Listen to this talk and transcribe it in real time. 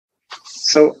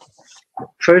So,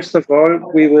 first of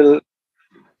all, we will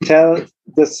tell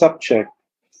the subject.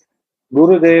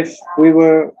 Gurudev, we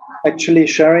were actually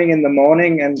sharing in the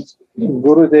morning, and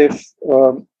Gurudev,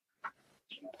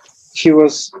 he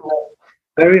was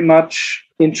very much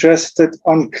interested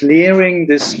on clearing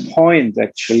this point,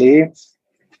 actually.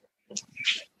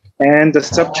 And the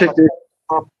subject is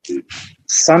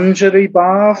Sanjari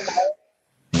Bhava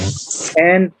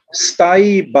and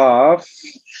Sthayi Bhava.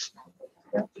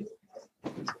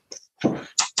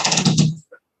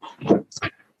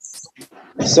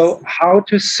 So how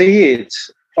to see it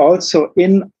also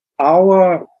in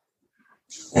our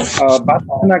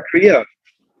Bhajana Kriya?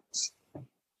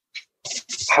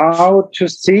 How to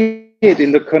see it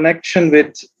in the connection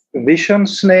with Visham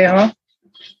Sneha,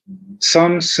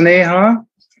 Sam Sneha,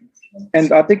 and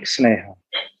Adik Sneha.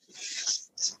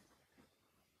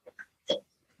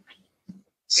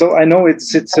 So I know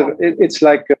it's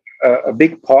like a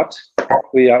big pot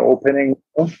we are opening,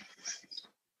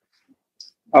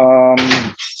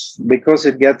 because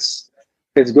it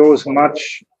goes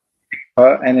much,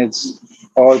 and it's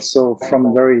also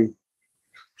from very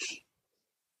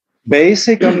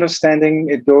basic understanding,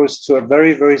 it goes to a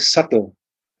very, very subtle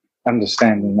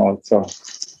understanding also.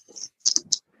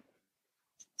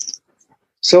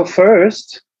 So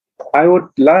first, I would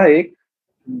like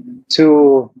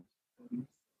to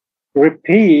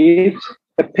repeat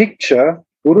a picture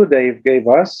Gurudev gave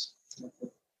us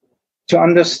to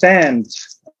understand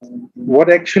what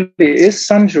actually is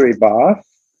Sanjari Bhava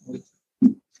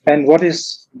and what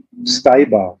is Sthayi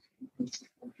Bhava.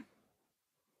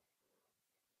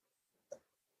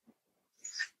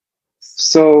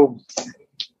 So,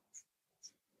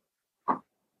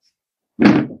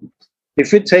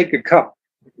 if we take a cup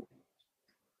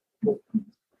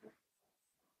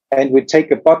and we take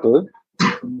a bottle,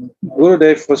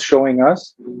 Gurudev was showing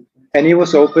us, and he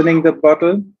was opening the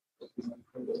bottle,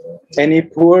 and he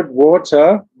poured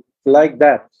water like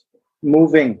that,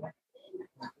 moving.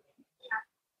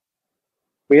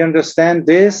 We understand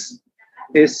this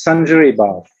is Sanjari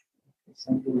Bhava.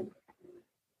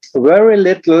 Very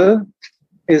little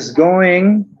is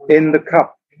going in the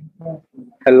cup.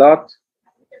 A lot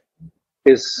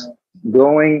is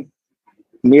going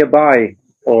nearby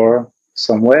or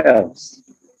somewhere else.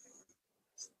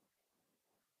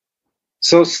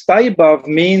 So Sthayi Bhava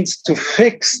means to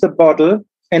fix the bottle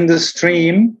in the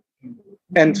stream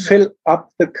and fill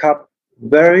up the cup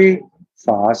very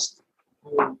fast.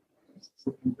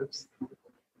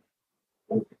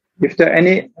 If there are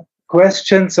any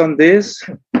questions on this,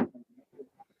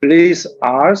 please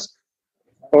ask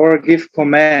or give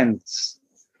comments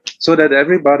so that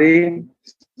everybody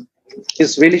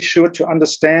is really sure to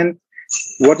understand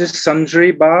what is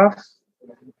Sanjari Bhava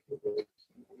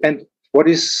and what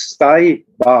is Sthayi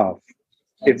Bhava.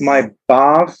 If my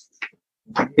bhava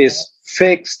is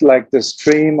fixed like the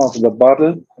stream of the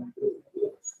bottle,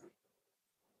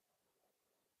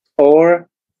 or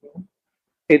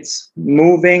it's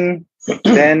moving,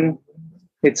 then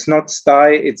it's not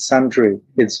Sthayi, it's Sanjari.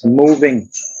 It's moving.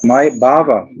 My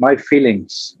bhava, my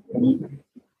feelings.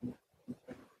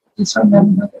 Just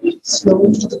remember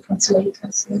slowly to the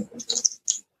translators.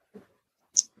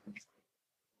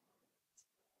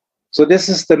 So this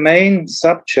is the main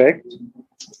subject.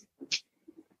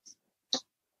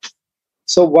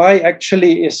 So why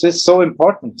actually is this so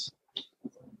important?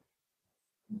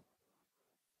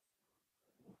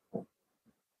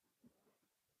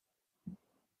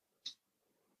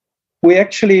 We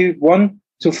actually want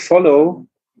to follow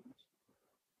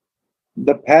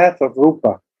the path of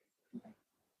Rupa.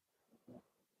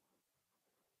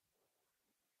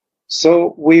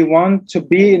 So we want to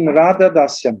be in Radha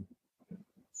Dasyam.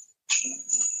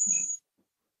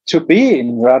 To be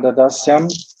in Radha Dasyam,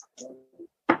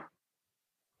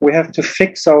 we have to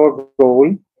fix our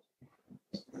goal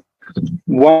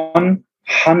 100%.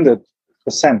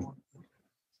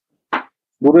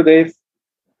 Gurudev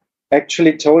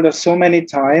actually told us so many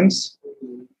times,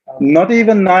 not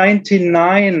even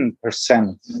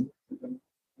 99%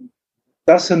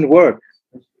 doesn't work.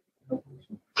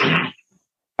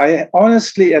 I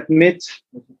honestly admit,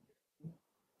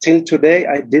 till today,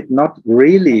 I did not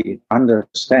really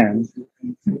understand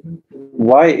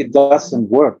why it doesn't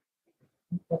work.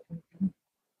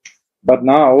 But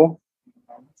now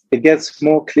it gets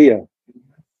more clear.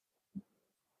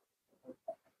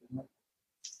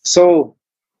 So,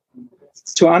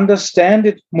 to understand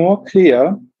it more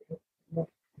clear,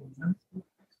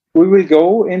 we will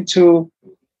go into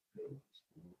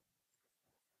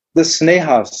the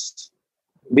snehas.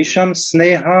 Visham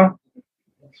Sneha,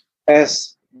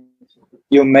 as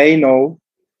you may know,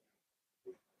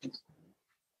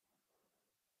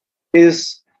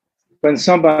 is when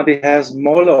somebody has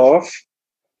more love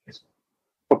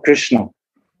for Krishna.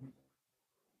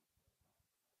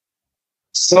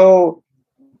 So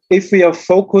if we are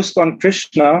focused on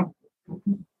Krishna,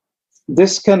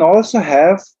 this can also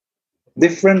have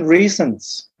different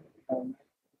reasons.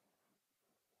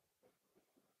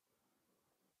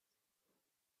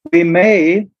 We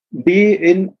may be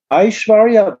in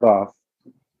Aishwarya Bhav.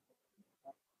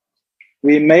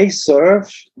 We may serve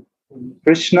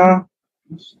Krishna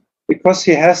because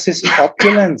he has his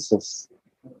opulences.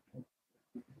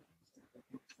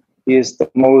 He is the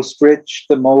most rich,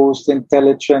 the most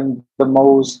intelligent, the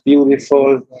most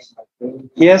beautiful.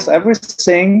 He has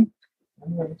everything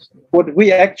what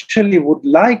we actually would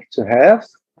like to have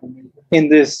in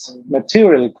this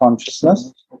material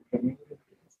consciousness.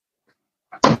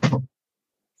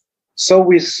 So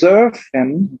we serve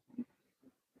him,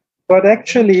 but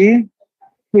actually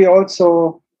we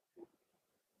also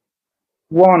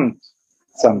want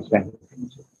something.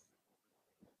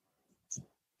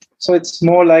 So it's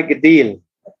more like a deal.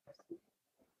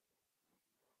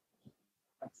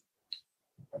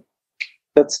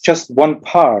 That's just one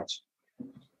part.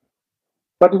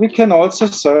 But we can also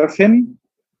serve him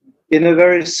in a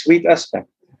very sweet aspect.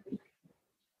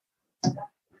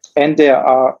 And there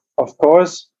are, of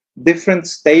course, different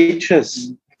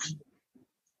stages.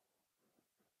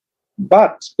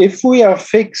 But if we are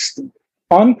fixed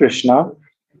on Krishna,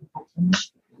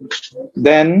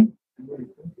 then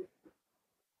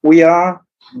we are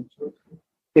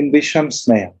in Visham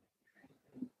Sneha.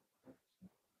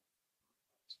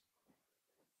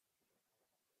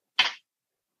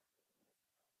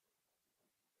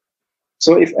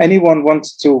 So if anyone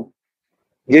wants to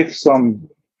give some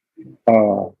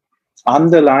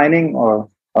underlining or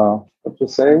what to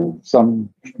say, some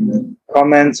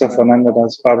comments of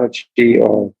Anandadas Babaji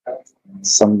or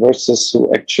some verses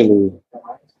who actually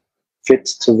fit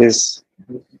to this,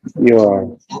 you are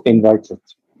invited.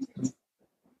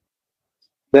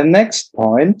 The next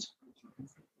point,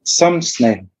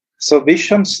 Samsneha. So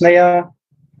Visham Sneha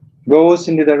goes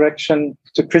in the direction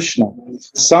to Krishna.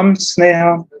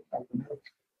 Samsneha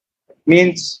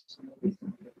means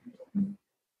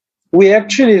we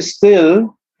actually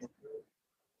still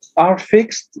are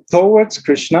fixed towards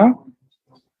Krishna,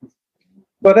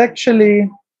 but actually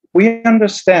we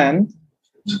understand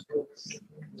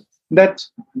that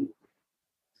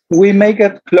we may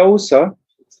get closer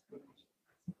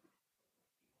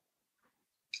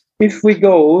if we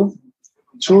go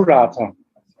to Radha.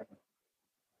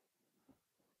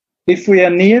 If we are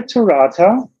near to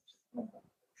Radha,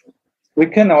 we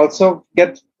can also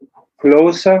get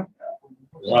closer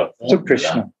to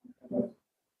Krishna.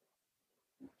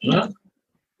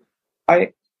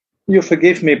 You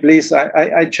forgive me, please.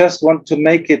 I just want to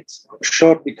make it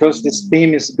short because this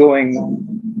theme is going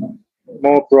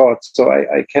more broad, so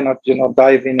I cannot,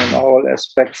 dive in all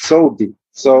aspects so deep.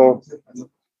 So,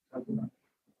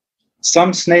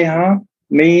 Samsneha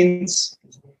means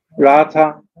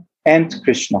Radha and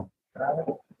Krishna.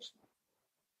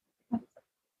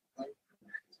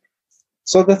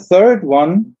 So the third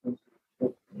one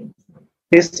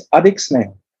is Adhik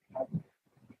Sneha.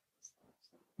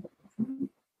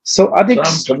 So Adhik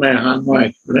Sneha, no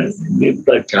explain, give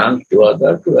the chance to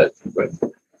others to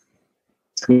explain.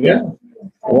 Yeah.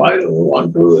 Why do you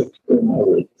want to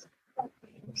explain it?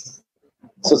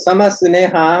 So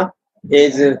Samasneha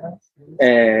is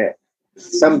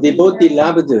some devotee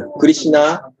loved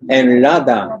Krishna and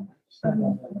Radha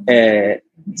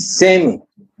same.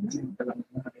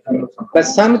 But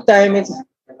sometimes,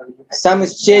 some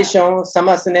situation,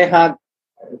 Samasneha,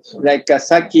 like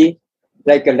Saki,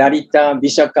 like Lalita,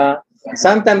 Vishaka,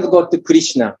 sometimes go to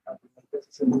Krishna.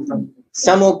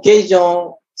 Some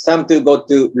occasion, some to go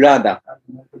to Radha.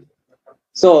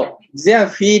 So their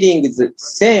feeling is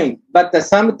same, but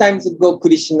sometimes go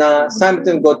Krishna,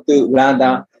 sometimes go to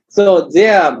Radha. So they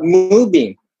are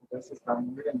moving.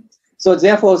 So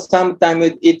therefore,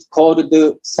 sometimes it's called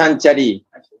the Sanjari.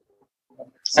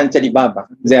 Sanjari Bhava.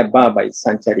 Their Bhava is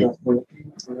Sanjari.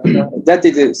 That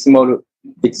is a small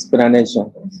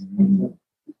explanation.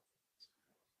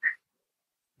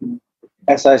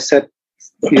 As I said,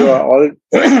 you are all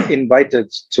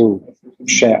invited to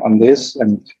share on this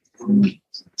and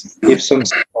give some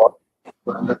support.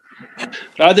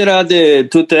 Radhe Radhe,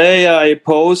 today I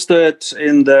posted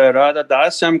in the Radha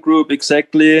Dasyam group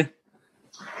exactly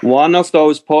one of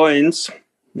those points,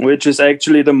 which is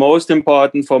actually the most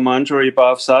important for Manjari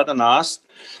Bhav sadhanas.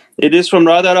 It is from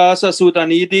Radha Rasa Sutta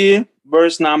Nidhi,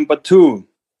 verse number 2.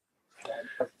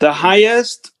 The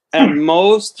highest and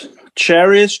most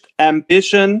cherished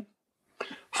ambition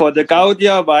for the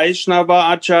Gaudiya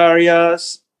Vaishnava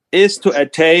Acharyas is to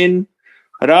attain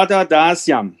Radha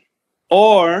Dasyam,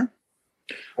 or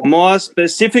more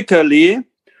specifically,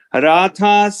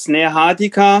 Radha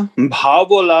Snehadika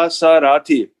Bhavolasa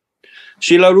Rati.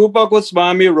 Srila Rupa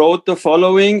Goswami wrote the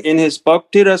following in his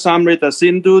Bhakti Rasamrita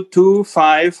Sindhu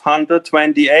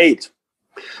 2.528.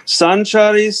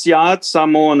 Sanjari Syat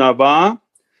Samonava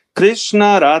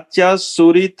Krishna Ratya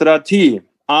Suritrati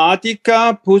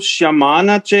Adika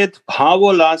Pushyamana Chet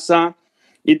Bhavolasa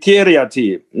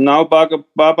Itheriati. Now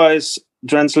Baba is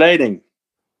translating.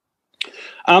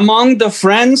 Among the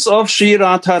friends of Sri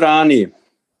Radharani,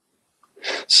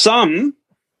 some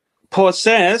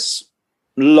possess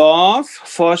love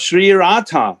for Sri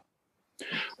Radha,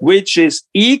 which is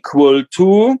equal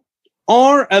to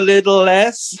or a little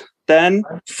less than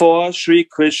for Sri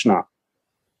Krishna.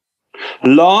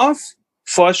 Love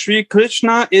for Sri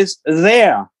Krishna is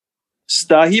there,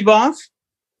 Sthayi Bhav,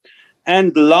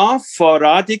 and love for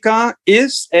Radhika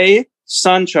is a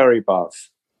Sanjari Bhav.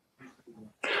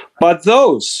 But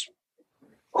those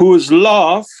whose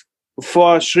love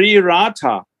for Sri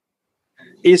Radha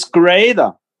is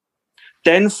greater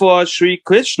than for Sri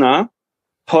Krishna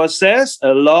possess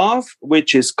a love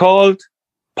which is called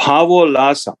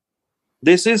Bhavolasa.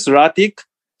 This is Ratik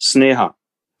Sneha.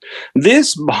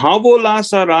 This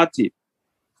Bhavolasa Rati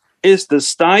is the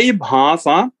Sthayi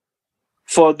Bhava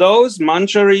for those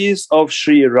manjaris of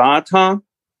Sri Radha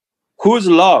whose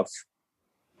love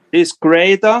is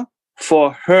greater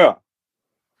for her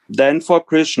than for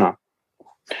Krishna.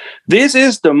 This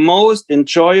is the most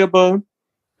enjoyable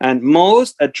and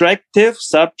most attractive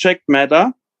subject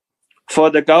matter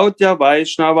for the Gaudiya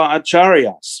Vaishnava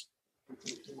Acharyas.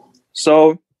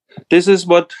 So this is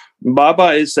what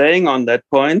Baba is saying on that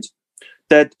point,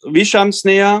 that Visham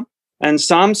Sneha and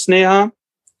Sam Sneha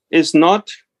is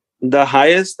not the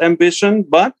highest ambition,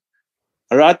 but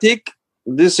Ratik,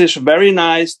 this is a very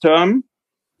nice term.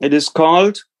 It is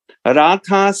called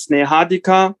Radha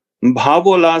Snehadika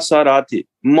Bhavolasa Rati.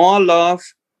 More love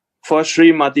for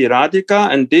Srimati Radhika,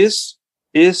 and this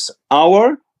is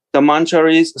the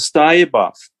Manjari's Sthayi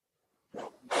Bhav.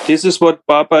 This is what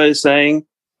Baba is saying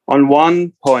on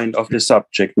one point of the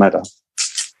subject matter.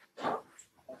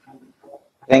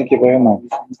 Thank you very much.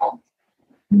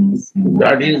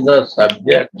 That is the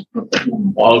subject.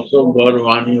 Also,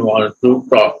 Gaurvani wants to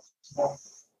talk.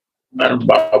 And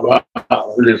Baba,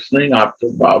 listening after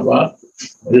Baba,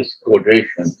 this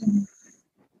quotation.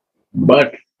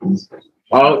 But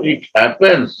how it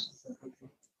happens,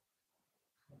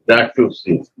 that to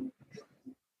see.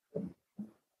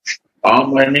 How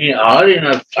many are in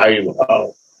a Sthayi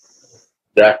Bhav,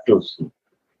 that to see.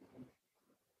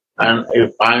 And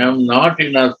if I am not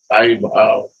in a Sthayi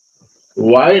Bhav,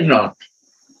 why not?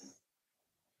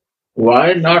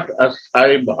 Why not a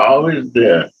Sthayi Bhav is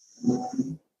there?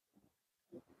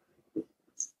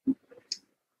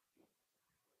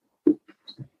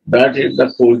 That is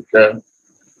the question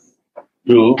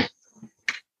to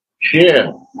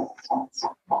share.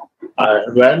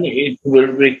 When it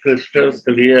will be crystal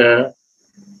clear,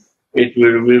 it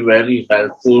will be very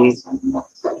helpful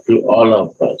to all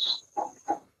of us.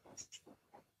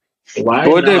 Why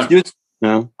not?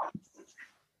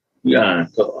 Yeah,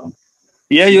 so on.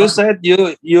 Yeah, you said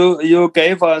you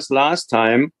gave us last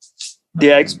time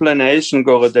the explanation,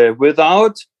 Gurudev,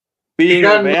 without being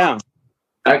aware.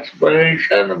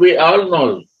 Explanation we all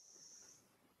know.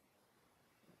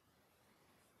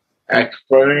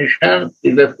 Explanation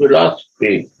is a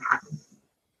philosophy.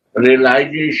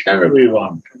 Realization we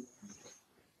want.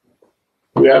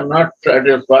 We are not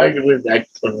satisfied with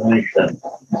explanation.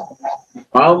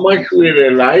 How much we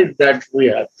realize that we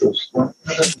have to stop.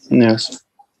 Yes.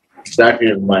 That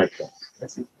is my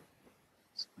point.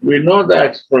 We know the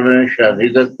explanation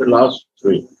is a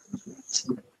philosophy.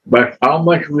 But how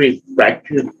much we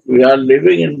practice, we are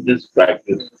living in this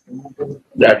practice.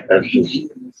 That has to see.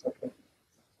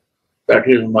 That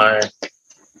is my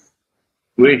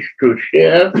wish to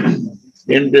share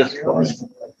in this point.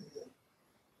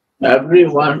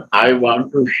 Everyone I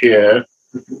want to share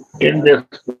in this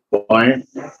point,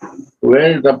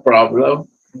 where is the problem,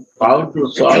 how to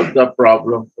solve the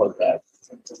problem for that.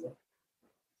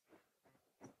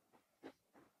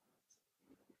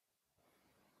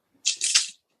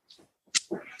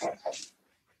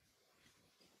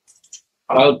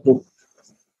 How to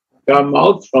come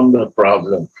out from the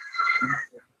problem.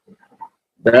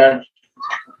 That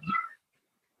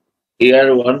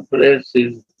here one place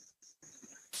is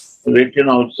written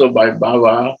also by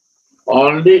Bhava,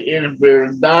 only in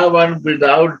Vrindavan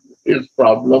without his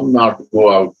problem not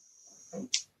go out.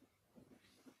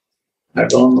 I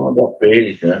don't know the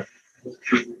page.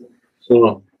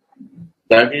 So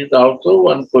that is also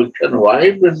one question.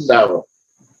 Why Vrindavan?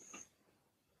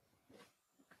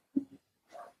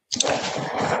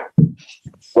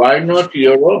 Why not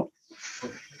Europe?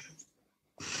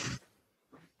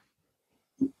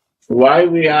 Why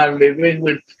we are living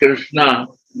with Krishna?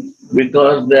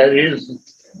 Because there is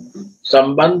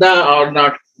sambandha or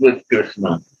not with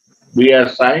Krishna. We are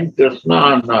assigned Krishna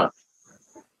or not.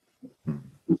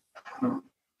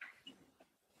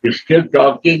 We're still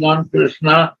talking on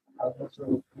Krishna,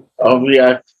 or we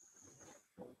are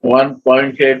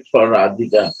 1.8 for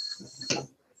Radhika.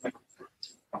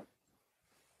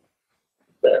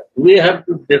 We have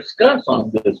to discuss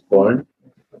on this point.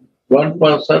 One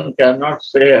person cannot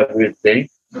say everything.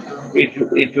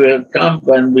 It will come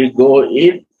when we go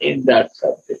in that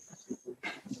subject.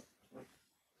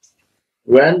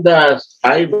 When the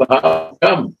Sthayi Bhava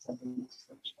comes,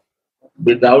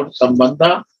 without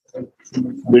sambandha,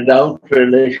 without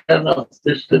relation of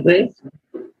this to this,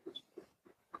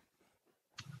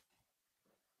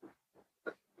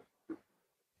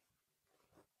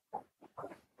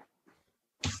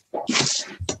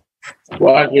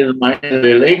 what is my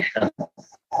relation?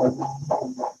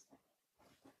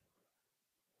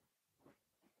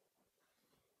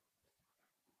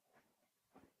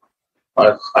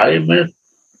 Assignment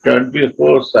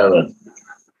 24/7.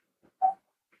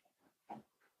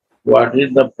 What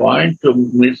is the point to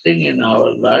missing in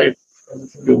our life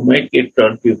to make it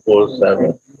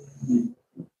 24/7?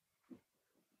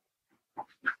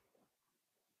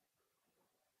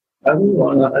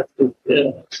 Everyone has to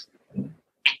share.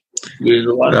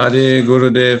 Radhe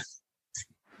Gurudev.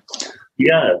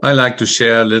 Yes. I like to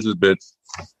share a little bit.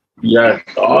 Yes,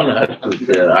 all has to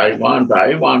share. I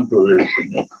want to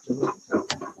listen.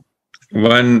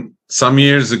 When some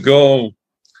years ago,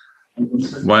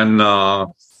 when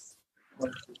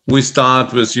we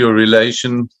start with your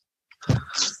relation,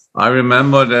 I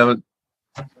remember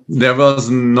there was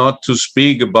not to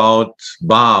speak about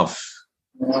Bhava.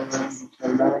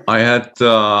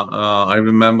 I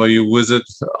remember you visit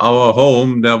our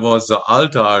home. There was an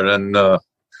altar, and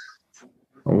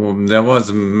there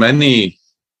was many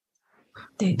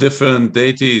different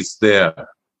deities there.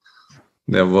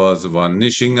 There was one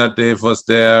Nishingadev was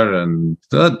there, and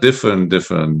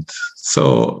different.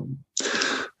 So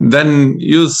then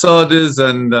you saw this,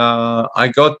 and I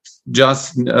got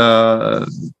just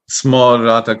small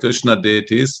Radha Krishna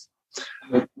deities.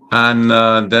 And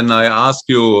then I asked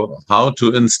you how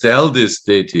to install these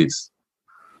deities.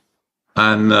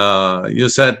 And you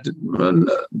said,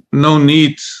 no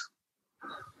need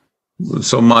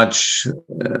so much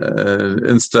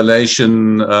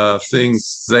installation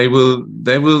things. They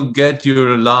will get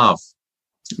your love.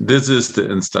 This is the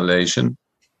installation.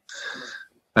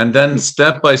 And then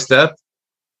step by step,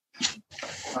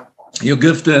 you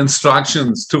give the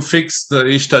instructions to fix the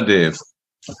Ishtadev.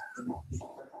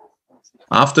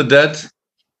 After that,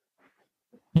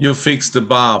 you fix the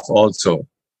Bhava also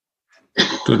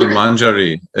to the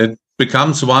Sanjari. It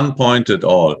becomes one-pointed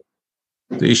all,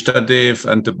 the Ishtadev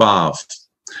and the Bhava.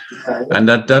 And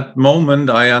at that moment,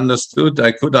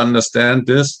 I could understand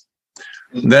this.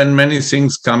 Then many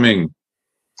things coming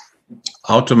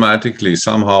automatically,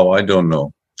 somehow, I don't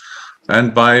know.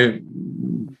 And by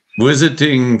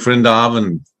visiting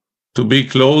Vrindavan, to be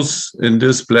close in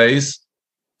this place,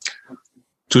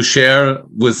 to share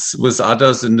with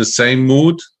others in the same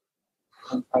mood,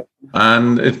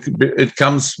 and it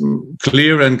comes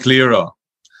clearer and clearer.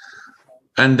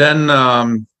 And then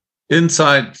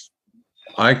inside,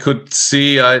 I could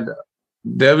see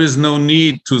there is no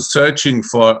need to searching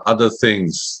for other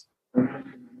things.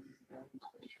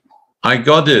 I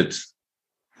got it.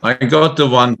 I got the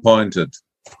one pointed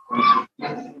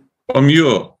from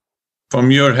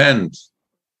your hand.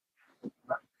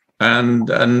 And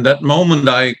that moment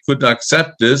I could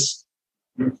accept this.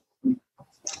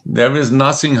 There is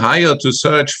nothing higher to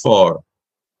search for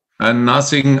and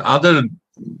nothing other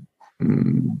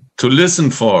to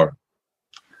listen for.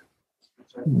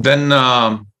 Then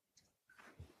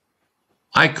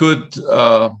I could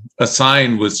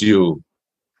assign with you,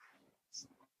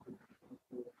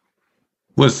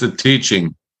 with the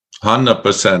teaching,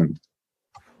 100%.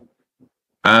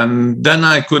 And then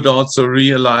I could also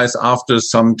realize after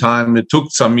some time, it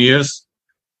took some years,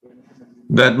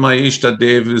 that my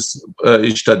Ishtadev is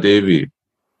Ishtadevi,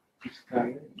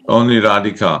 only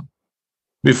Radhika.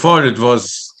 Before it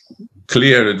was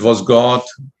clear, it was God,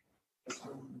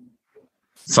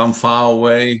 some far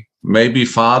away, maybe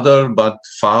Father, but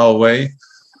far away.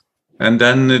 And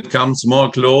then it comes more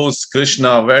close,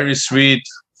 Krishna, very sweet,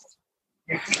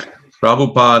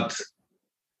 Prabhupada,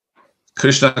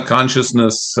 Krishna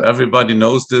consciousness, everybody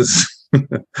knows this.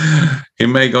 He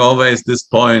make always this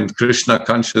point, Krishna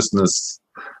consciousness.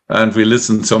 And we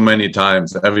listen so many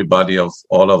times, everybody of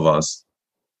all of us.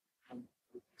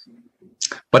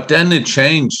 But then it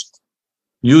changed.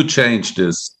 You changed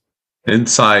this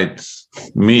inside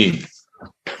me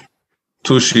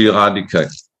to Shri Radhika.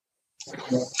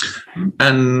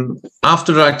 And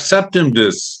after accepting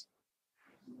this,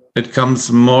 it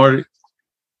comes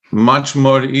much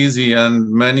more easy, and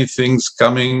many things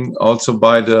coming also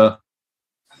by the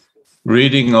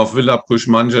reading of Villa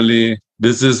Pushmanjali.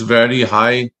 This is very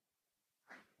high,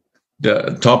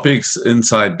 the topics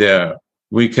inside there.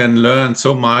 We can learn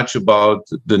so much about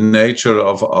the nature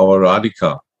of our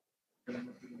Radhika.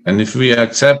 And if we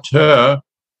accept her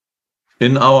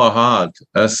in our heart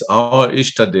as our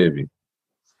Ishtadevi,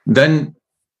 then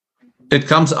it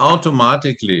comes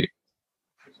automatically.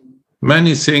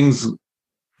 Many things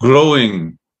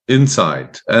growing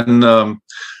inside. And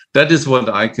that is what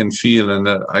I can feel, and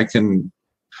I can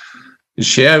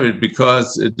share it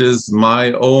because it is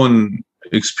my own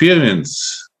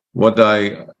experience, what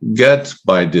I get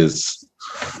by this.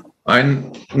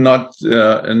 I'm not,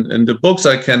 in the books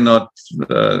I cannot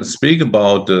speak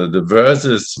about the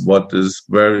verses,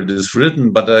 where it is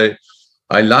written, but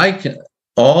I like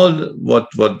all what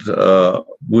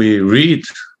we read,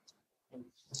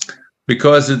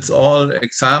 because it's all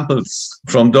examples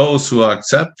from those who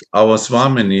accept our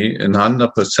Swamini in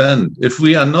 100%. If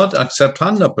we are not accept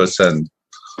 100%,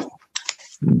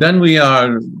 then we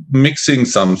are mixing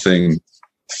something.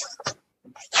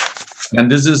 And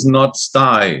this is not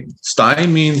Sthayi. Sthayi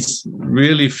means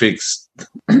really fixed.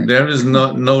 There is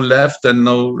no left and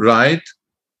no right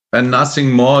and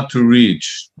nothing more to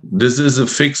reach. This is a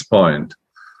fixed point,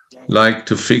 like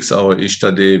to fix our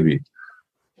Ishtadevi.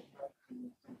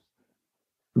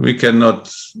 We cannot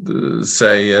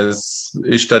say yes,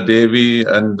 Ishtadevi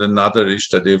and another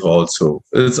Ishtadev also.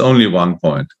 It's only one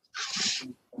point.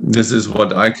 This is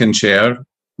what I can share.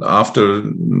 After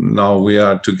now we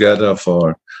are together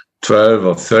for 12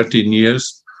 or 13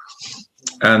 years,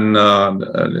 and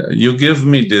you give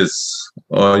me this,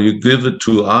 or you give it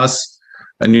to us,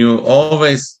 and you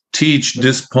always teach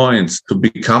these points to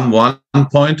become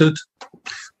one-pointed,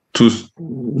 to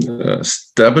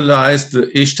stabilize the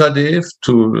Ishtadev,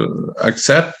 to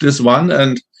accept this one,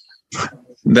 and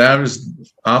there is,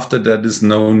 after that is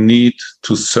no need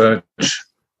to search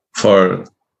for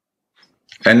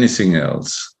anything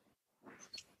else.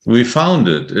 We found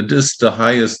it. It is the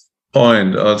highest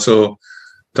point. Also,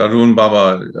 Tarun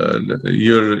Baba,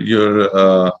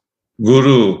 your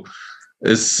guru,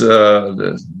 is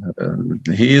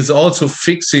he is also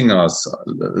fixing us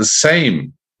the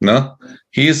same. No,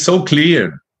 he is so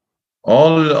clear.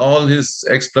 All his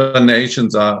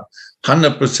explanations are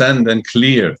 100% and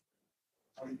clear.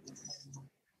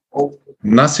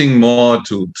 Nothing more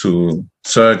to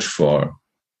search for.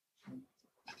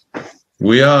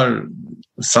 We are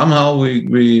somehow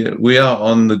we are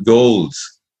on the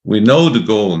goals. We know the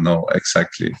goal now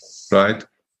exactly, right?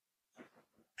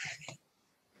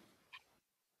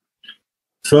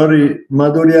 Sorry,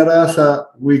 Madhurya Rasa,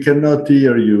 we cannot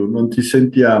hear you. Non ti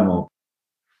sentiamo.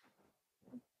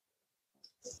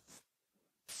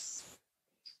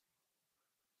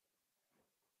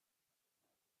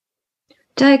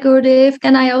 Jai Gurudev,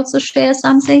 can I also share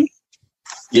something?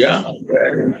 Yeah.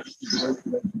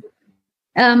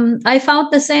 I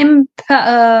found the same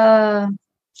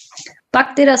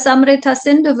Bhakti Rasamrita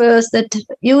Sindhu verse that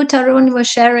you, Tarun, were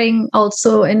sharing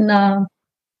also in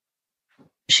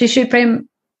Shri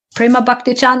Prema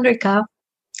Bhakti Chandrika.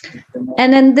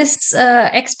 And in this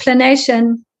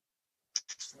explanation,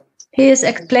 he is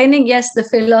explaining, yes, the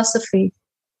philosophy.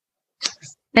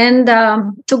 And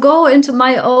to go into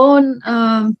my own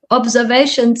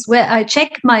observations where I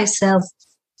check myself,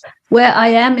 where I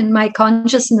am in my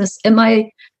consciousness. Am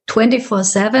I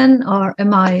 24/7 or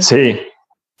am I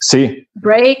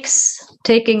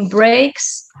taking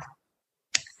breaks?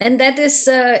 And that is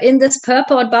in this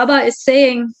purport, Baba is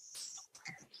saying,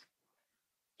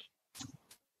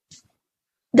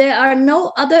 there are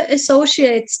no other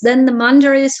associates than the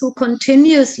Manjaris who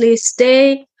continuously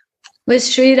stay with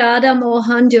Sri Radha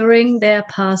Mohan during their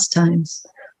pastimes.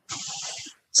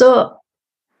 So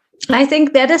I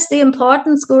think that is the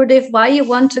importance, Gurudev, why you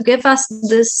want to give us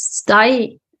this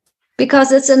Sthayi,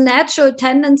 because it's a natural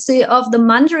tendency of the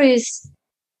Manjaris.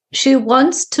 She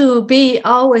wants to be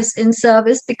always in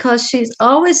service because she's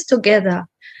always together.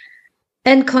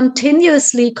 And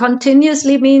continuously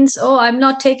means, oh, I'm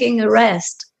not taking a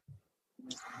rest.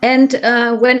 And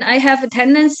when I have a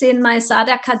tendency in my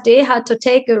sadhaka deha to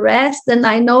take a rest, then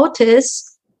I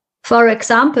notice, for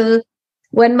example,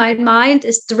 when my mind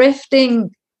is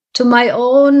drifting to my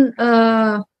own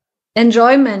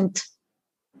enjoyment,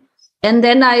 and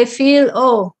then I feel,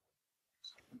 oh,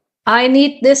 I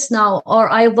need this now, or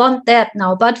I want that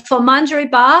now. But for Manjari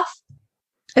bath,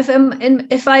 if I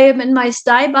am in my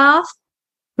Sthayi bath,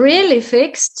 really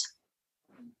fixed,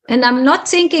 and I'm not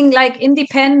thinking like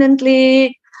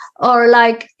independently, or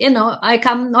like, I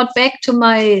come not back to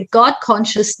my God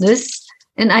consciousness,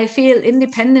 and I feel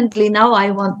independently, now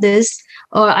I want this,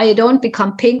 or I don't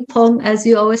become ping pong, as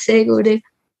you always say, Gurudev.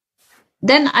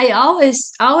 Then I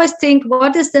always think,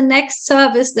 what is the next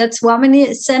service that Swamini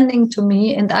is sending to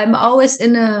me? And I'm always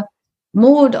in a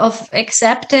mood of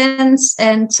acceptance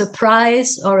and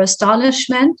surprise or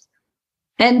astonishment.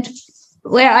 And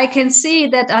where I can see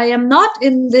that I am not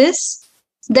in this,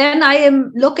 then I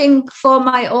am looking for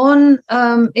my own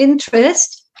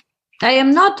interest. I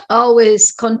am not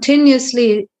always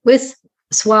continuously with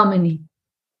Swamini.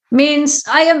 Means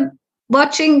I am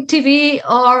watching TV,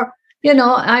 or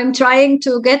I'm trying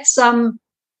to get some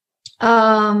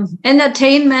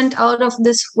entertainment out of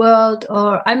this world,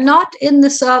 or I'm not in the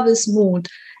service mood.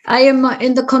 I am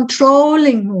in the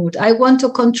controlling mood. I want to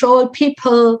control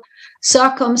people,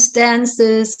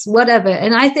 circumstances, whatever.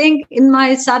 And I think in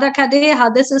my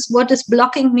sadhakadeha, this is what is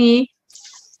blocking me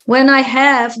when I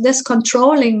have this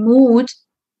controlling mood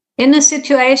in a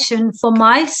situation for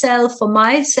myself, for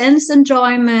my sense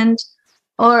enjoyment,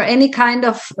 or any kind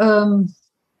of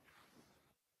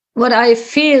what I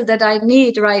feel that I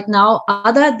need right now,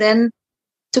 other than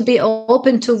to be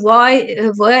open to where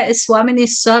is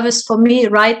Swamini's service for me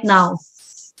right now.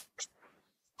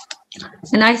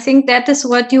 And I think that is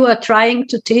what you are trying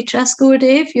to teach us,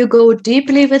 Gurudev. You go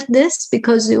deeply with this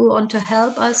because you want to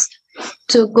help us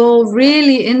to go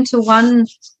really into one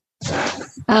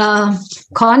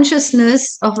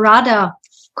consciousness of Radha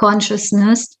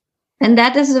consciousness. And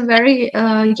that is a very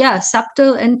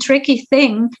subtle and tricky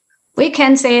thing. We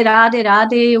can say Radhe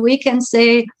Radhe, we can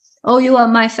say, oh, you are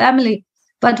my family.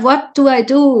 But what do I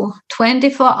do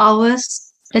 24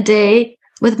 hours a day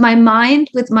with my mind,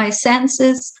 with my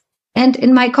senses, and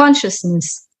in my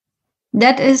consciousness?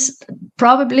 That is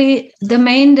probably the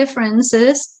main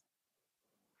differences,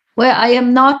 where I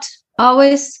am not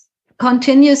always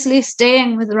continuously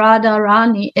staying with Radha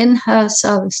Rani in her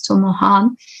service to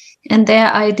Mohan. And there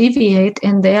I deviate,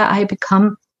 and there I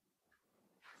become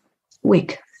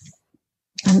weak.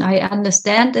 And I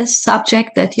understand this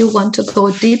subject that you want to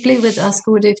go deeply with us,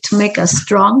 Gurudev, to make us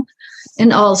strong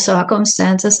in all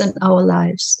circumstances in our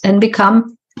lives and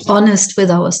become honest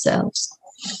with ourselves.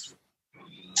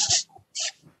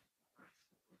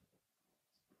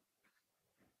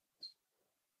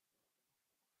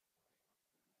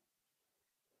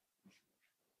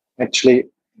 Actually,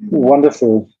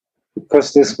 wonderful,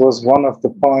 because this was one of the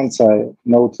points I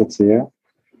noted here.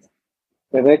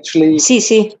 That actually,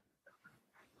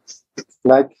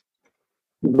 like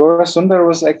Gaurasundar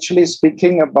was actually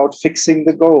speaking about fixing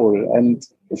the goal, and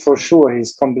for sure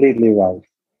he's completely right.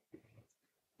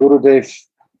 Gurudev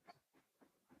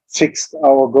fixed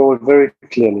our goal very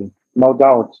clearly, no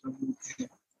doubt.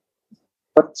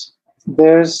 But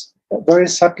there's a very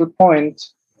subtle point.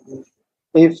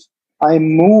 If I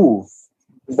move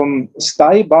from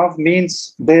Sthayi Bhav,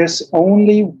 means there's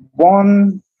only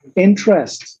one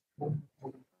interest,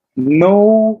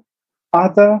 no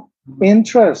other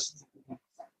interest,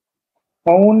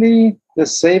 only the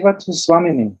seva to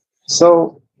Swamini.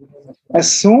 So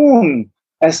as soon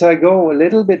as I go a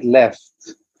little bit left,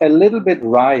 a little bit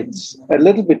right, a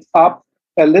little bit up,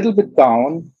 a little bit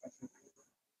down,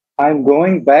 I'm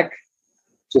going back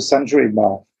to Sanjari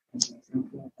Bhav.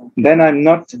 Then I'm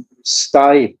not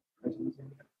Sthayi.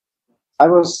 I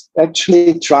was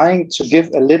actually trying to give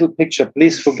a little picture.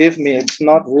 Please forgive me, it's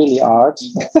not really art.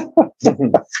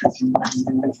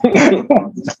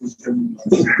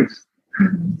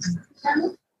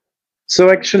 So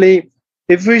actually,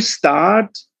 if we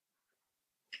start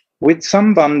with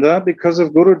Sambandha, because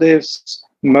of Gurudev's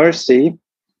mercy,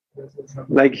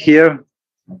 like here,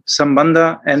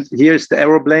 Sambandha, and here's the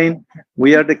aeroplane,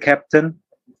 we are the captain.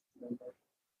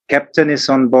 Captain is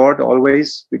on board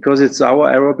always, because it's our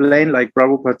aeroplane. Like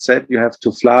Prabhupada said, you have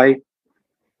to fly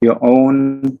your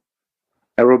own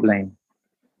aeroplane.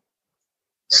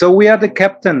 So we are the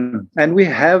captain, and we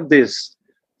have this.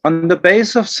 On the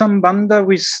base of Sambandha,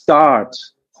 we start.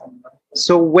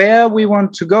 So where we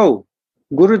want to go,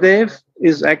 Gurudev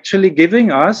is actually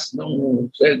giving us. No,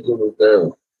 say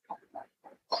Gurudev.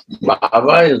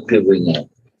 Bhava is giving us.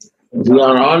 We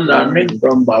are all learning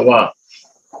from Bhava.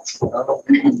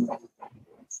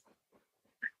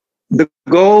 The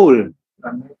goal,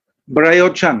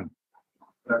 Brayochan.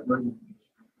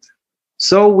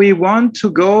 So we want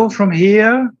to go from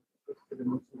here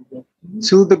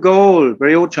to the goal,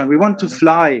 Rayochan. We want to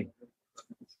fly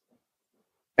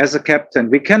as a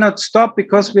captain. We cannot stop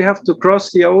because we have to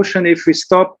cross the ocean. If we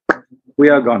stop, we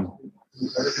are gone.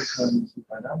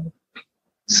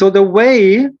 So the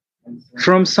way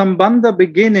from Sambandha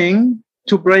beginning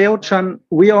to Prayochan,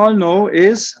 we all know,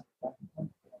 is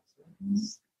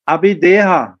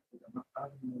Abhideha.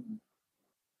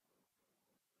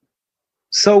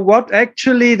 So what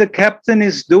actually the captain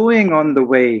is doing on the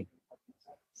way?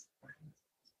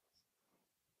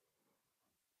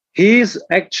 He's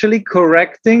actually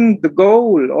correcting the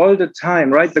goal all the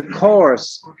time, right? The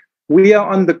course. We are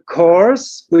on the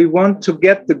course. We want to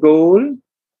get the goal.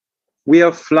 We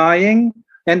are flying.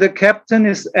 And the captain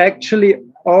is actually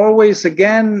always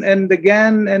again and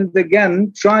again and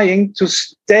again trying to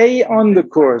stay on the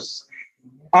course.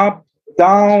 Up,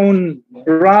 down,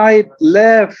 right,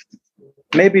 left.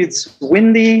 Maybe it's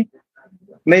windy.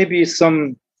 Maybe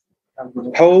some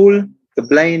hole. The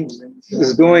plane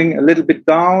is going a little bit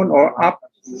down or up.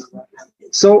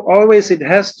 So always it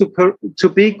has to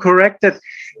be corrected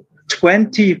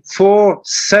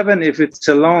 24/7 if it's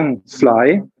a long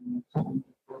fly.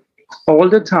 All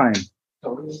the time.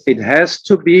 It has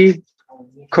to be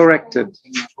corrected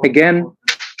again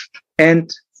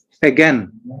and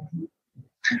again.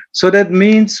 So that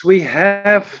means we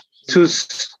have to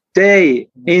stay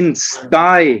in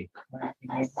Sthayi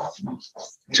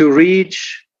to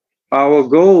reach our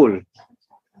goal.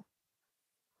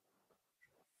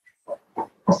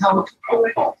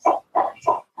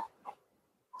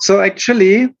 So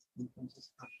actually,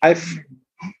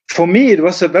 for me, it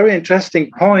was a very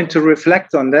interesting point to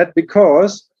reflect on that,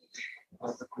 because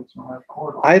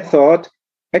I thought,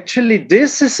 actually,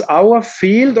 this is our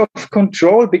field of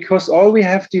control, because all we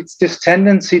have is this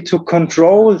tendency to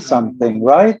control something,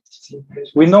 right?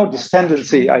 We know this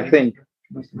tendency, I think.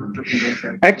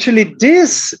 Actually,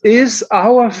 this is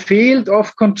our field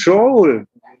of control,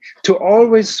 to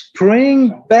always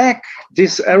bring back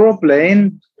this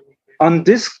aeroplane on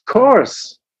this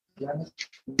course.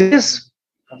 This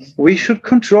we should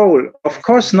control, of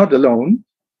course, not alone,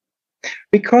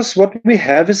 because what we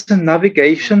have is a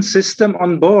navigation system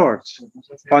on board.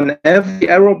 On every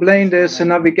aeroplane, there's a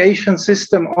navigation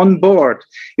system on board.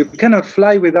 You cannot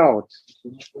fly without.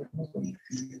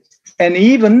 And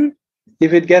even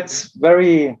if it gets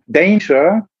very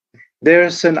dangerous,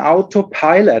 there's an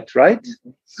autopilot, right?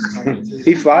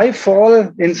 If I fall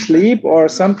in sleep or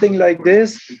something like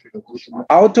this,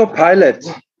 autopilot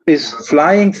is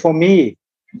flying for me.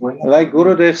 Like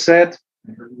Gurudev said,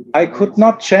 I could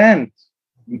not chant.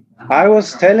 I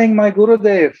was telling my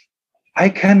Gurudev, I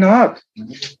cannot.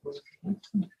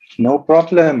 No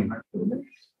problem.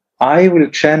 I will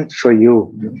chant for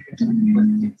you.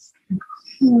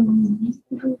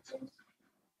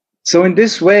 So in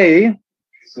this way,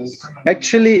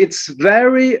 actually, it's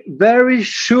very, very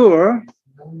sure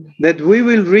that we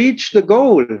will reach the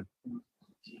goal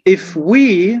if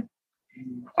we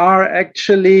are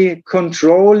actually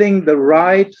controlling the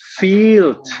right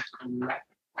field.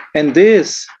 And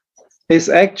this is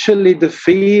actually the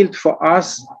field for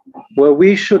us where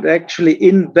we should actually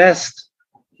invest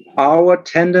our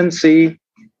tendency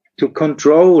to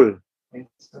control.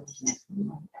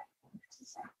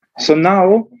 So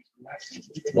now,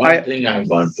 One thing I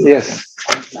want to yes.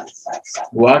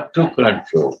 What to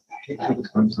control?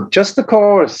 Just the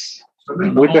course,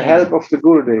 with the help of the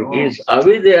Gurudev. Is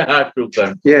Avideha to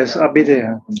control? Yes,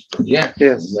 Abhideha. Yes,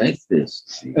 Yes. like this.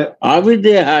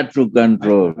 Avideha to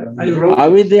control.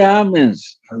 Avideha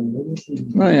means,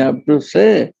 no, you have to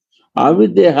say,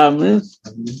 Avideha means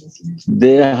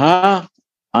Deha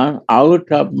and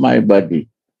out of my body.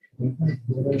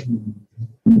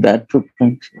 That to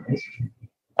control.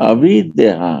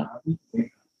 Avideha.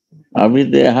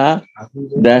 Avideha,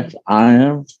 that I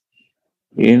am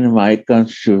in my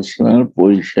constitutional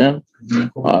position,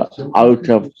 out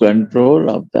of control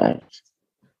of that.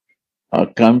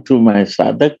 Come to my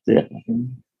sadhak deha.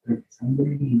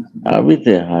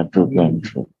 Avideha to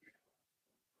control.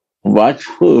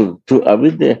 Watchful to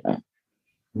Avideha.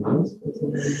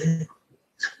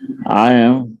 I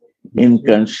am in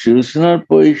constitutional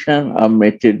position or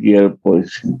material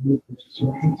position.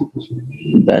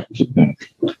 That to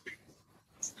control.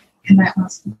 Can I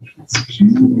ask a question?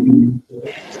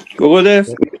 Gurudev,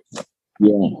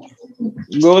 Yeah.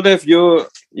 Gurudev,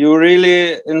 you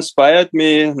really inspired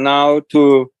me now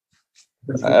to.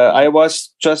 I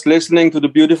was just listening to the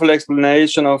beautiful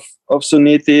explanation of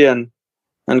Suniti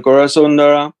and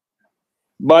Gorasundara,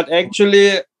 but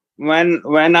actually,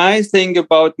 when I think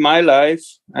about my life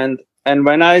and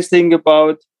when I think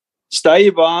about Sthayi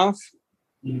Bhava,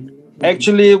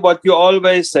 actually what you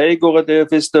always say,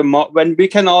 Gurudev, is when we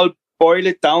can all boil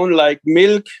it down like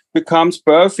milk becomes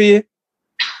perfect,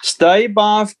 Sthayi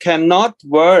Bhav cannot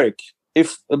work.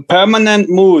 If a permanent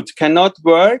mood cannot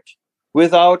work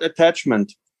without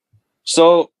attachment.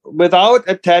 So without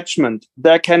attachment,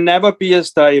 there can never be a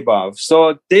Sthayi Bhav.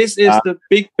 So this is the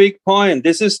big point.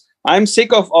 I'm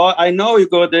sick of all, I know you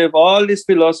Gurudev, all this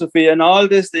philosophy and all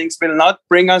these things will not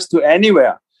bring us to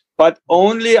anywhere. But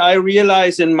only I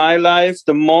realize in my life,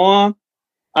 the more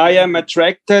I am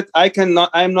attracted, I'm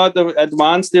not an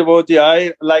advanced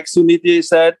devotee. Like Suniti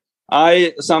said,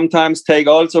 I sometimes take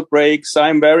also breaks.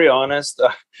 I'm very honest.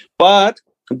 But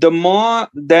the more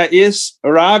there is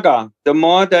raga, the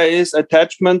more there is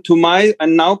attachment to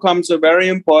and now comes a very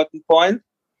important point.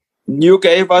 You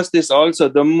gave us this also.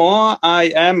 The more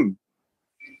I am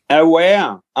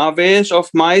aware, avesh of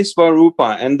my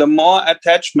Svarupa, and the more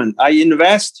attachment I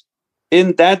invest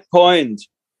in that point,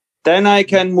 then I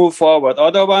can move forward.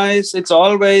 Otherwise, it's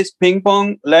always ping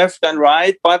pong, left and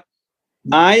right. But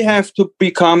I have to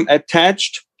become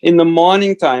attached in the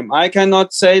morning time. I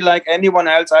cannot say like anyone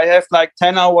else, I have like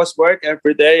 10 hours work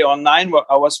every day or 9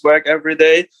 hours work every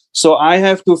day. So I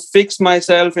have to fix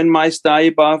myself in my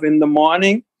Sthayi Bhav in the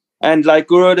morning. And like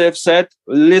Gurudev said,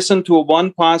 listen to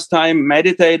one pastime,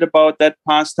 meditate about that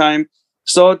pastime,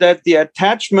 so that the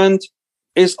attachment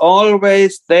is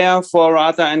always there for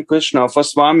Radha and Krishna, for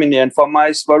Swamini and for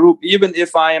my Svarup, even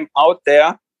if I am out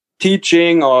there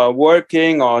teaching or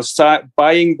working or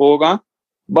buying bhoga.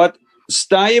 But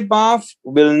Sthayi Bhav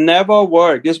will never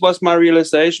work. This was my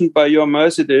realization by your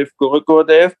mercy,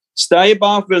 Gurudev. Sthayi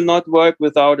Bhav will not work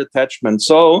without attachment.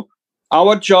 So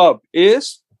our job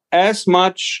is as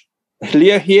much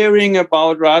hearing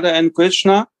about Radha and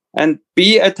Krishna and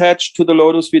be attached to the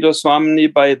lotus feet of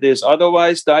Swamini by this.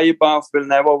 Otherwise, Sthayi Bhav will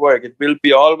never work. It will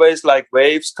be always like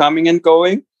waves coming and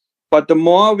going. But the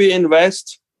more we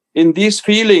invest in these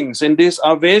feelings, in this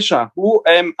avesha, who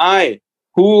am I?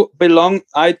 Who belong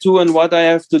I to and what I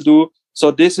have to do?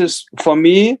 So this is, for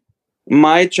me,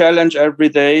 my challenge every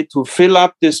day, to fill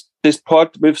up this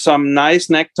pot with some nice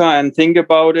nectar and think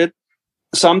about it.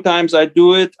 Sometimes I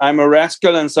do it, I'm a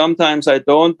rascal, and sometimes I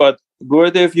don't. But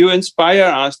Gurudev, you inspire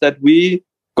us that we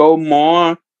go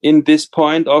more in this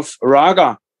point of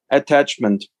raga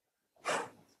attachment.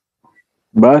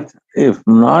 But if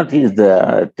not is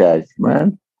the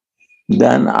attachment,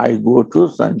 then I go to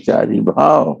Sanjari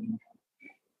Bhava.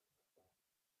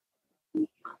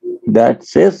 That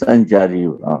says Sanjari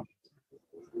Bhava.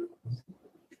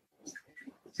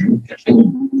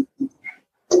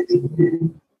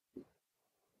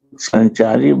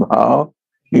 Sanjari Bhava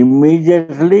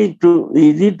immediately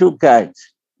easy to catch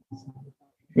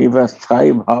if a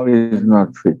Sthayi Bhava is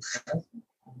not fixed.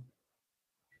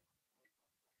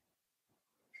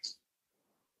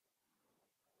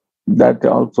 That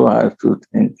also has to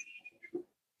think.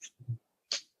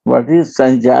 What is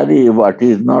Sanjari? What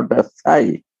is not a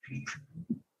Sthayi?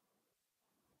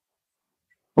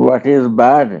 What is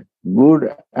bad?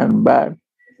 Good and bad.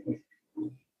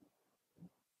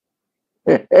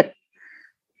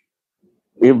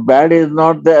 If bad is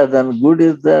not there, then good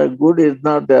is there. Good is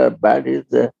not there, bad is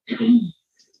there.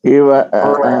 If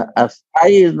a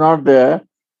Sthayi is not there,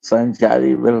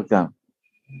 Sanjari will come.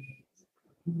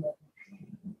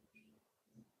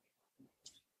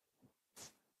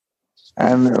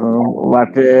 And what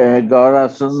Gaura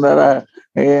Sundara,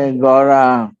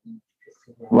 Gaura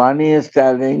Vani is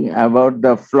telling about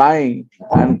the flying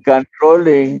and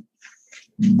controlling,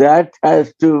 that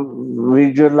has to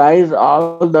visualize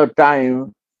all the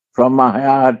time from my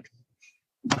heart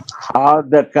how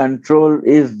the control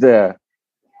is there.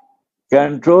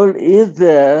 Control is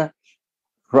there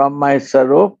from my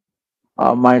sarup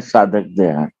or my sadak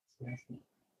there.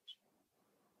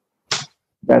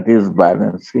 That is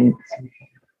balancing.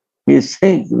 We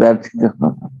think that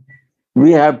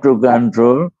we have to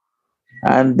control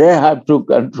and they have to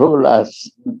control us.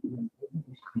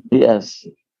 Yes.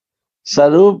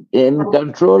 Sarup, in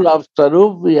control of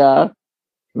Sarup, we are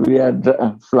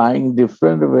flying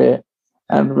different way.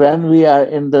 And when we are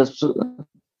in the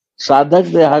Sadak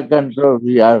Deha control,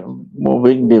 we are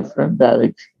moving different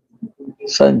direction.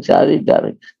 Sanchari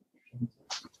direction.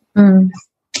 Mm.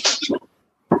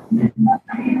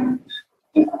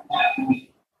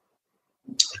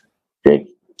 Take.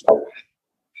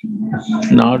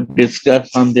 Now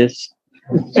discuss on this.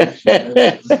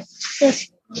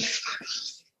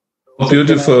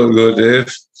 Beautiful,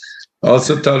 Gurudev.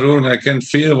 Also, Tarun, I can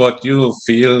feel what you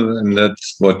feel, and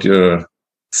that's what you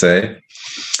say.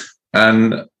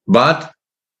 But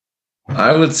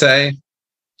I would say,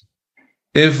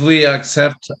 if we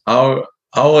accept our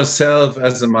ourselves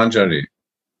as a Manjari.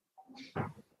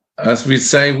 As we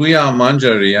say, we are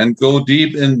Manjari, and go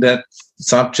deep in that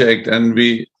subject, and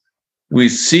we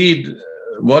see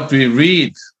what we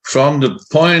read from the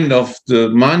point of the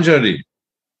Manjari,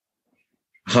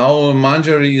 how a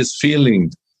Manjari is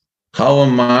feeling, how a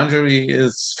Manjari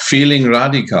is feeling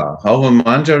Radhika, how a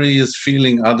Manjari is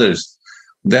feeling others.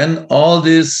 Then all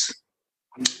this,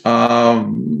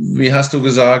 wie hast du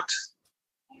gesagt,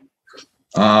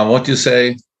 what you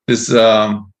say, this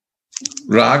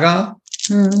raga?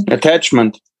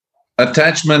 Attachment.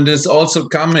 Attachment is also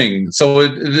coming. So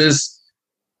it is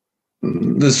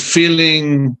this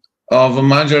feeling of a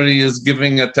Manjari is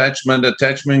giving attachment.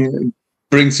 Attachment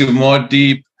brings you more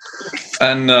deep.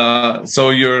 And so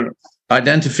your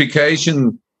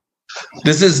identification,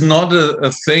 this is not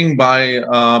a thing by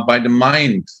the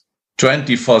mind.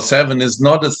 24/7 is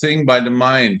not a thing by the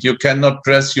mind. You cannot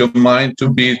press your mind to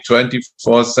be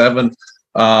 24/7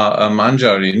 a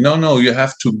Manjari. No, you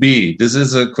have to be. This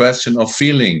is a question of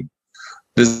feeling.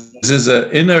 This is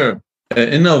an inner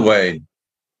way,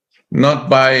 not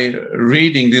by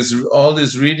reading. All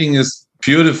this reading is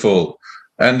beautiful,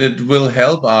 and it will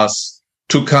help us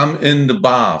to come in the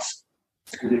Bhava.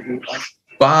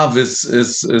 Bhava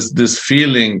is this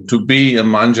feeling to be a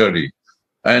Manjari.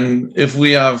 And if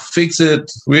we are fixed,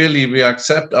 really, we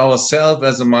accept ourselves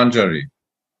as a Manjari,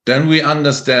 then we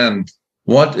understand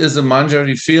what is a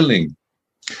Manjari feeling.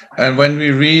 And when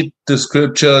we read the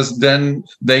scriptures, then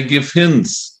they give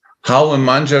hints how a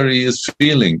Manjari is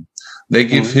feeling. They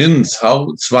give hints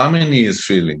how Swamini is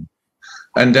feeling.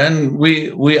 And then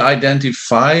we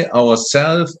identify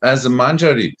ourselves as a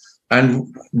Manjari.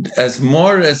 And as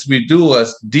more as we do,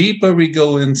 as deeper we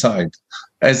go inside,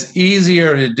 as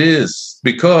easier it is,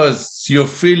 because your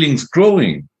feelings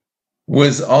growing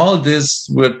with all this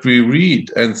what we read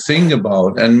and think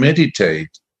about and meditate.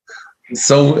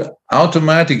 So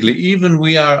automatically, even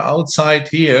we are outside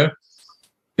here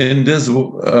in this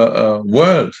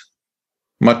world,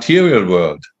 material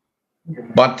world,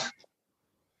 but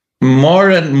more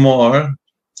and more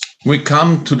we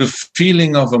come to the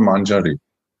feeling of a Manjari.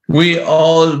 We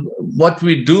all, what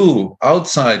we do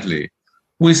outsidely,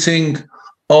 we think,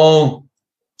 oh,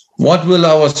 what will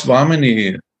our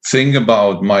Swamini think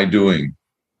about my doing?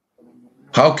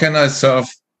 How can I serve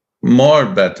more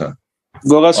better?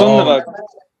 Gorasundara.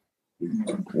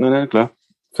 No, klar.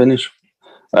 Finish.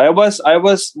 I was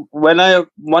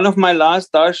one of my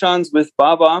last darshans with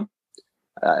Bhava.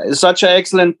 Such an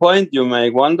excellent point you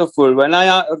make. Wonderful. When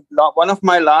one of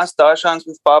my last darshans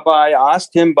with Bhava, I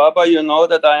asked him, Bhava, you know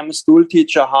that I am a school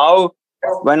teacher. How,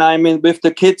 when I'm in with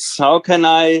the kids, how can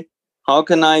I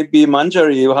be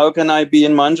Manjari? How can I be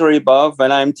in Manjari Bhav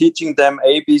when I'm teaching them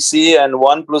ABC and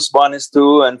 1 + 1 is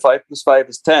 2 and 5 + 5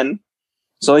 is 10?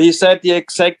 So he said the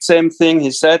exact same thing.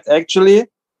 He said, actually,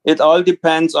 it all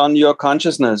depends on your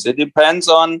consciousness. It depends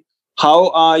on how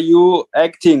are you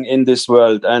acting in this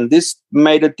world. And this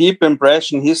made a deep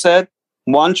impression. He said,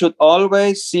 one should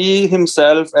always see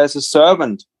himself as a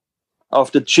servant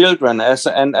of the children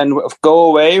and go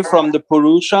away from the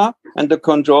Purusha and the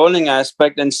controlling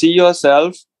aspect and see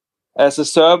yourself as a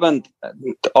servant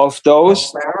of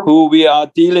those who we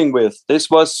are dealing with.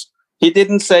 He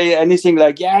didn't say anything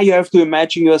like, yeah, you have to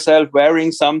imagine yourself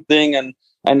wearing something and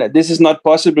this is not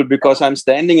possible because I'm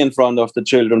standing in front of the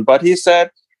children. But he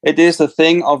said it is a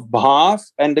thing of Bhava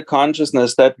and the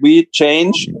consciousness that we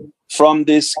change from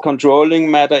this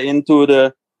controlling matter into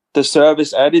the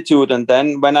service attitude. And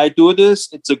then when I do this,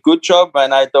 it's a good job.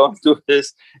 When I don't do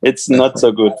this, it's not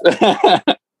so good.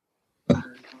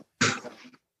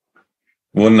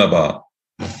 Wunderbar.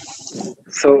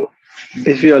 So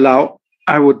if you allow,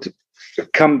 I would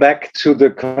come back to the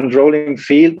controlling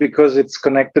field because it's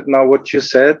connected now what you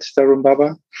said, Tarun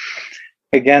Baba,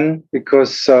 again,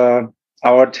 because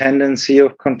our tendency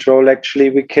of control, actually,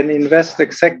 we can invest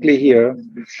exactly here.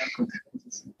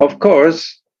 Of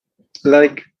course,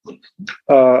 like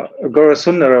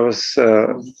Gorasundara was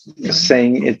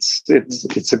saying,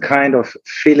 it's a kind of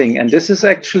feeling, and this is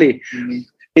actually,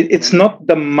 it's not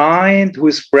the mind who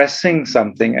is pressing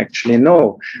something, actually,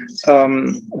 no.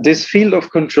 This field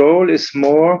of control is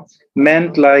more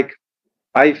meant like,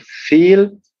 I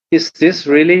feel, is this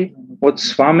really what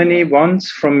Swamini wants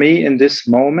from me in this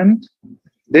moment?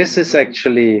 This is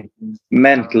actually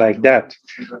meant like that.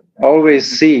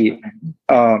 Always see,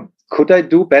 could I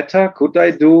do better? Could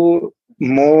I do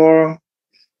more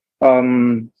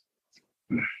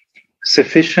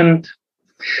sufficient?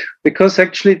 Because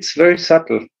actually it's very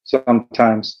subtle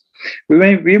sometimes.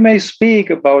 We may speak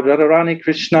about Radharani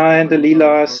Krishna and the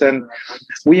Leelas, and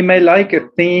we may like a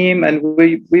theme, and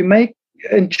we may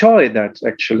enjoy that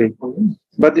actually.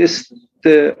 but is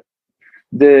the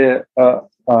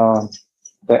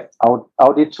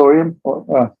auditorium, or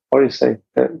how do you say,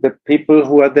 the people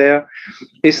who are there,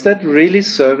 is that really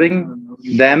serving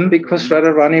them because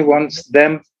Radharani wants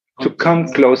them to come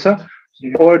closer?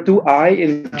 Or do I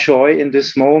enjoy in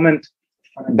this moment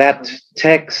that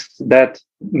text, that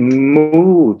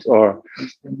mood, or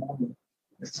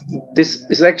this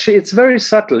is actually, it's very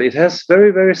subtle. It has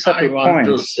very, very subtle I want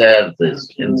points. to share this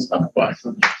in some point.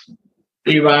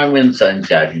 If I'm in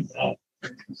Sanjari Bhava,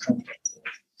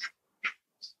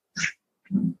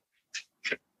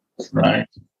 right?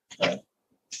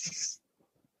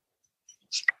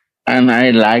 And I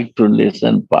like to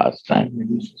listen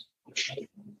pastime.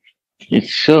 It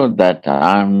shows that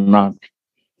I'm not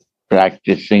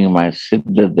practicing my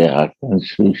Siddha Deha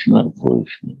constitutional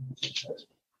position.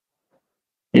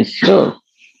 It shows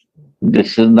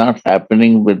this is not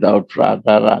happening without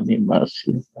Radharani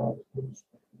mercy.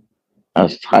 A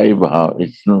Sthayi Bhava,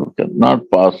 it's not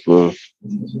possible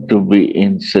to be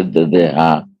in Siddha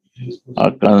Deha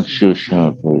or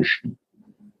constitutional position.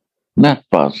 Not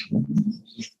possible.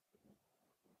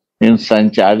 In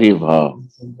Sanjari Bhava,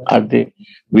 Adi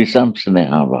Visam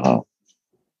Sneha Bhava.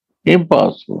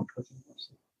 Impossible.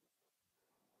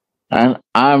 And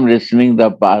I'm listening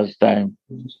the pastime.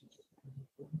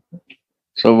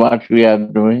 So what we are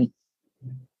doing?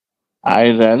 I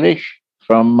relish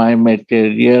from my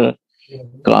material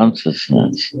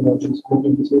consciousness.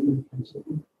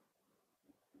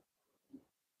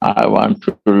 I want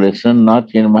to listen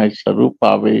not in my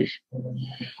Sarupavesh.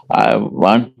 I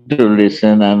want to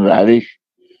listen and relish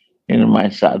in my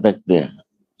sadhak there.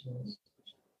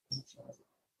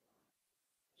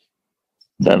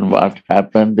 Then what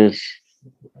happened is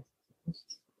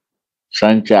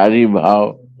Sanchari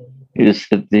Bhav is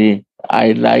the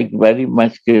I like very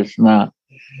much Krishna.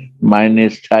 My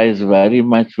nistha is very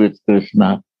much with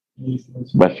Krishna.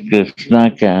 But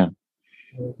Krishna can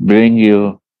bring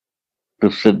you to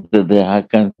Siddha Deha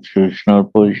constitutional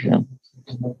position.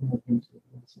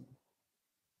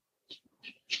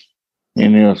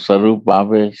 In your Sarup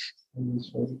Avesh,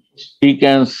 he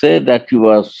can say that you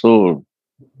are soul.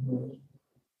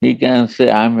 He can say,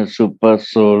 I'm a super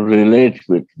soul, relate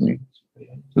with me,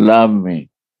 love me.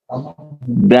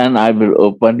 Then I will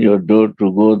open your door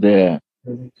to go there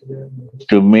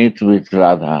to meet with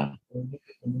Radha.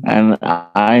 And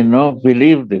I know,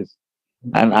 believe this.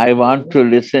 And I want to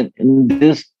listen in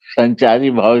this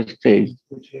Sanchari Bhava stage,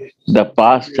 the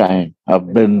pastime of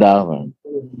Vrindavan.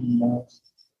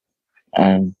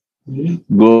 And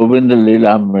Govinda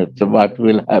Lilamrita, what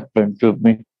will happen to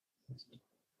me?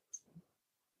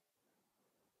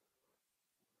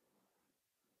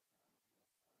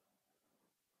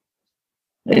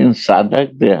 In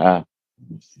Sadhak Deha,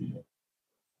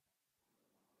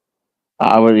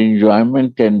 our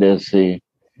enjoyment tendency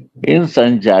in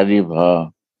Sanchari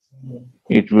Bhava,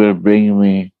 it will bring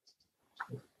me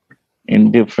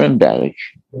in different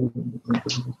direction.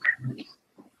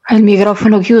 Ha il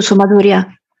microfono chiuso,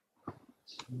 Madhurya.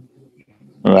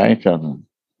 Right, Anna?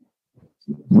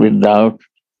 Without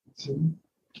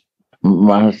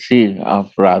mercy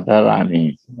of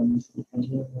Radharani,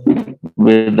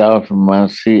 without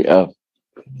mercy of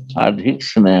Adhik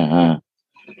Sneha,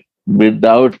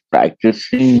 without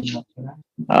practicing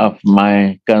of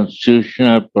my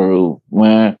constitutional Prabhu,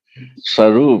 my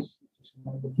Sarup,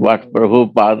 what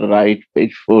Prabhupada write,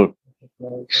 page 4,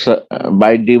 so,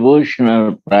 by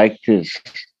devotional practice,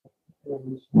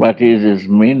 what is its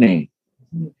meaning?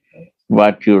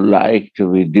 What you like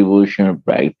to be devotional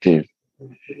practice.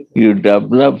 You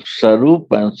develop Sarup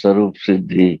and Sarup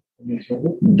Siddhi.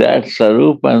 That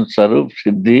Sarup and Sarup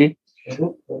Siddhi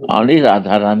only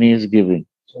Radharani is giving.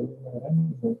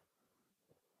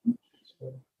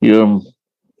 Your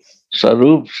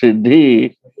Sarup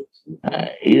Siddhi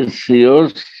is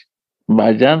yours,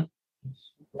 bhajan,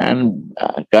 and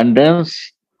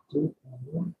condense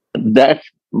that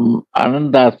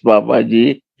Anandas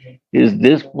Babaji is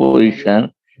this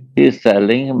position, he is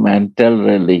telling mental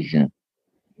religion,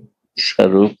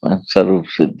 Sarup and Sarup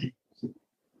Siddhi.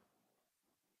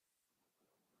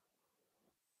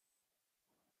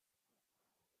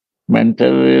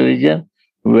 Mental religion,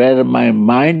 where my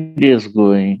mind is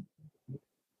going,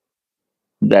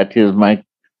 that is my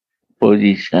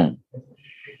position.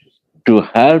 To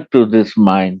help to this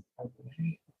mind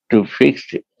to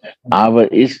fix our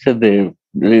Ishtadev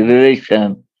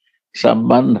relation,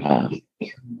 Sambandha.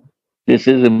 This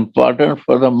is important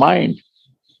for the mind.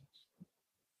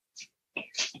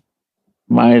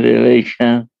 My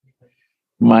relation,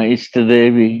 my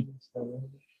Ishtadevi,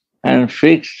 and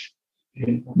fixed.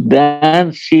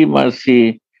 Then she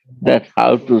mercy that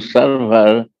how to serve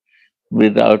her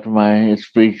without my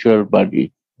spiritual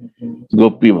body,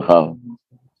 Gopi Bhava.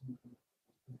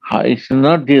 It's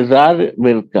not desire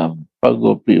will come for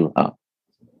Gopi Bhava.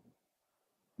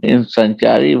 In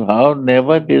Sanjari Bhava,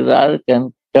 never desire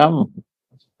can come.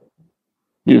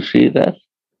 You see that?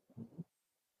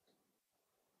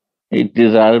 If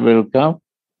desire will come,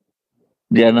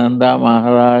 Jananda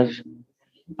Maharaj,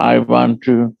 I want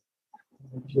to,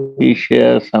 he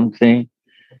shares something.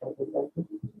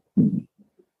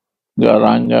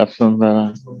 Gauranga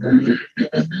Sundara,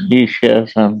 he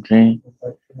shares something.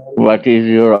 What is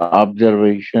your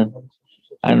observation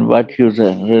and what is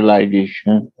the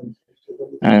realization?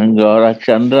 And Gaura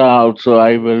Chandra also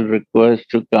I will request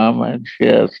to come and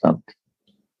share something.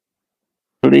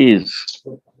 Please,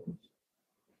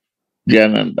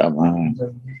 Jananda Maharaj.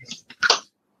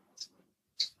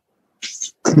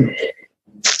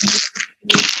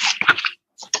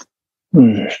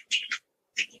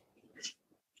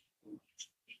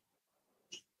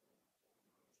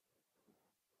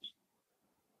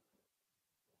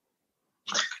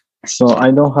 So I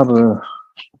don't have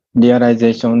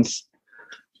realizations.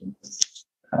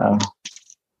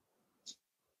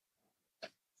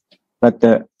 But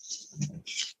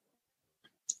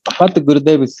what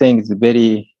Gurudev is saying is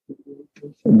very,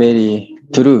 very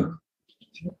true.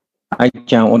 I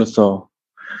can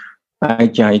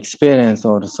experience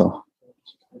also.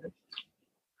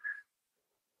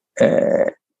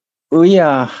 We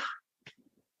are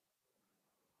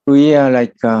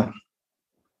like,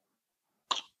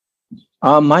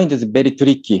 our mind is very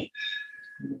tricky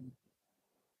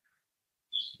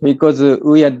because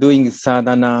we are doing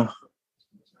sadhana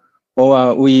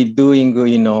or we doing,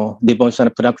 devotional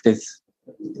practice.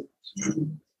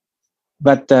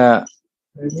 But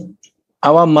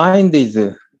our mind is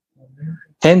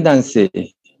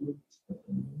tendency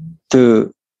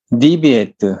to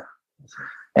deviate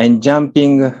and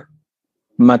jumping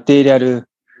material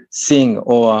thing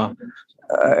or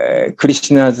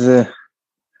Krishna's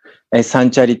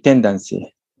Sanjari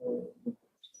tendency.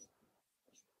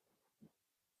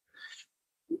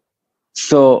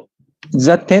 So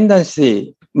that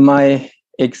tendency, my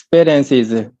experience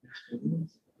is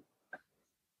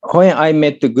when I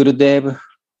met Gurudev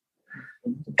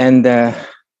and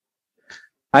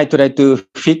I tried to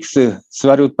fix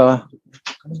Swarupa,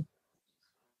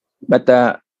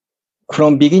 but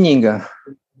from beginning,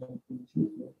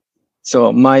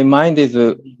 so my mind is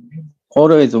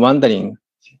always wandering.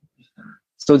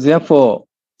 So therefore,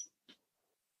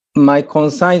 my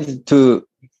concern is to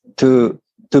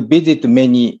visit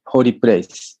many holy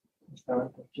places.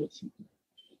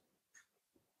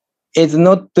 It's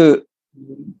not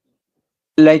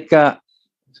like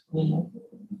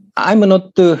I'm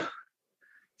not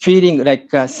feeling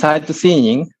like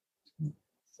sightseeing,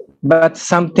 but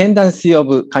some tendency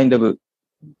of kind of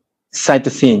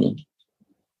sightseeing.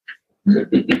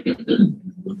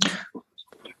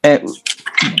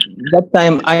 That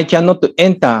time I cannot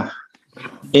enter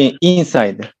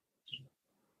inside.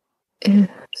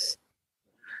 Yes.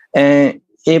 And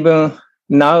even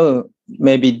now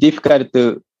maybe difficult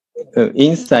to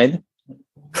inside.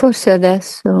 Forse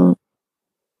adesso.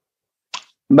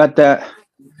 But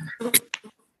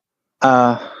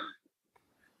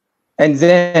and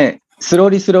then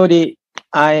slowly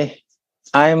I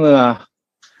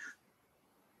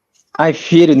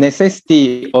feel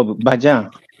necessity of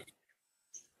bhajan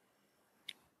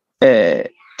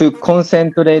to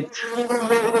concentrate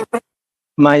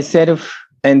myself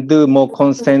and do more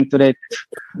concentrate.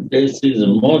 This is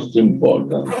most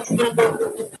important.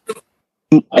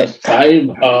 A Sthayi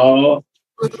Bhava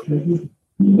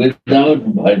without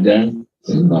bhajan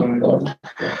is not possible.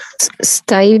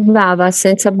 Sthayi Bhava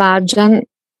senza bhajan.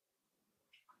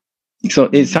 So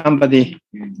is somebody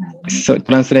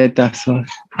translator? So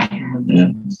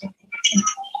Yeah.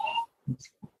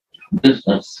 This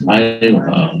is Sthayi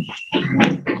Bhava.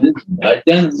 This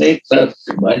bhajan makes us,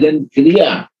 bhajan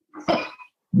kriya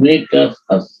make us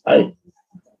aside.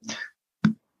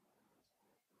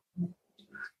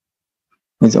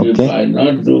 it's okay. If I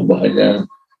not do bhajan,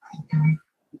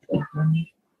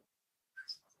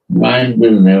 mind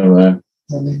will never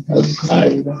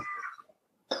aside.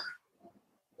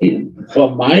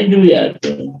 For mind we are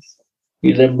doing.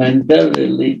 It's a mental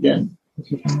religion.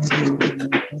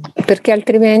 Perché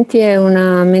altrimenti è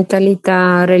una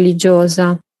mentalità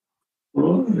religiosa.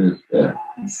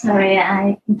 Sorry,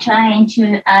 I'm trying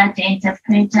to add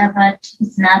interpreter, but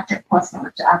it's not possible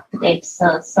to update.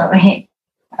 So sorry,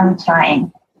 I'm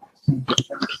trying.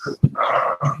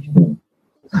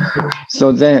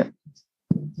 So then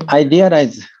I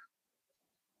realize,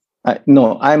 I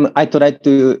try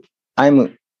to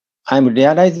I'm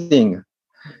realizing.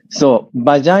 So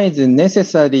bhajan is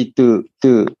necessary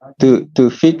to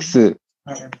fix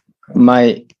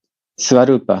my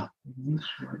swarupa.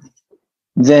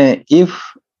 Then if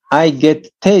I get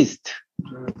taste,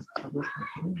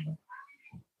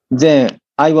 then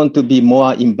I want to be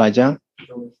more in bhajan.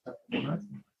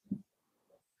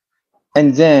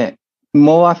 And then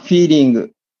more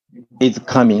feeling is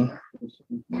coming.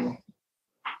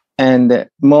 And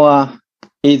more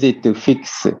easy to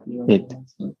fix it.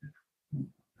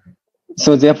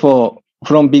 So therefore,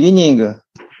 from beginning,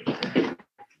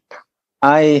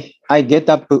 I get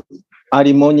up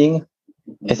early morning,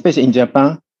 especially in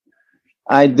Japan.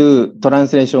 I do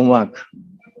translation work.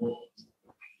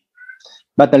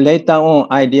 But later on,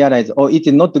 I realized, oh, it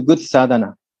is not a good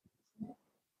sadhana.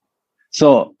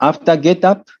 So after get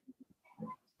up,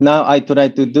 now I try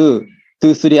to do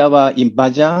 2-3 hours in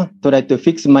bhajan, try to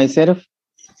fix myself.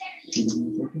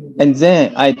 And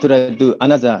then I try to do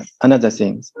another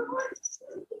things.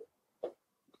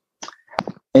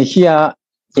 And here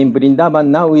in Vrindavan,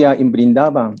 now we are in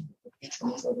Vrindavan.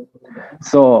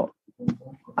 So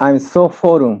I'm so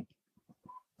fallen.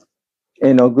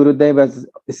 Gurudev was,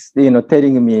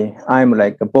 telling me I'm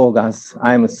like bogus.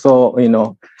 I'm so,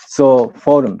 so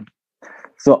fallen.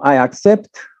 So I accept.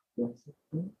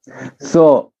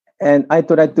 So, and I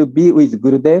try to be with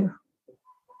Gurudev,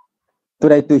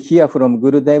 try to hear from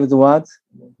Gurudev's words,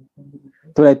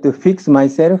 try to fix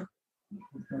myself.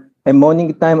 And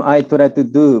morning time, I try to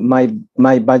do my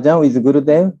bhajan with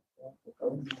Gurudev.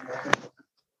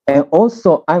 And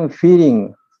also I'm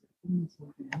feeling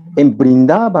in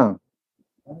Vrindavan,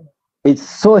 it's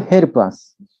so help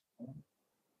us.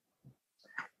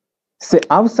 So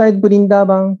outside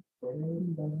Vrindavan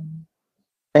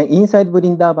and inside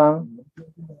Vrindavan,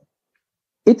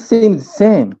 it seems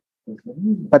same,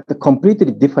 but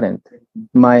completely different,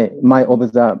 my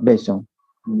observation.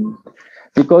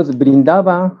 Because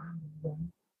Vrindavan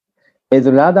is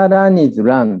Radharani's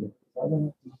land.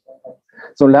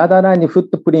 So Radharani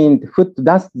foot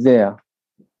dust there.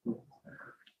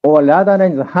 Or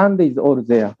Radharani's hand is all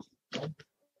there.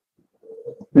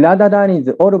 Radharani is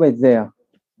always there.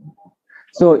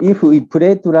 So if we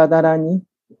pray to Radharani,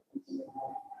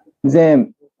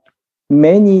 then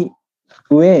many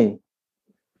way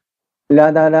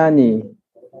Radharani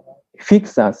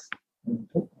fix us.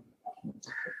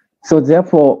 So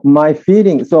therefore, my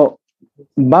feeling, so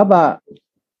Baba,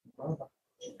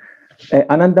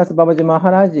 Anandas Babaji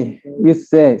Maharaj, you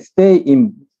say, stay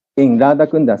in Radha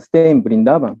Kunda, stay in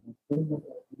Vrindavan.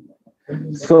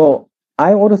 So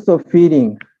I also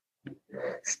feeling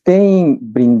staying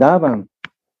Vrindavan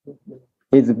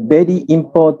is very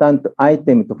important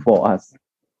item for us.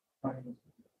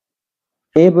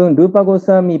 Even Rupa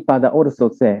Goswami Pada also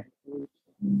say,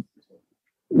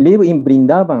 live in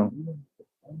Vrindavan.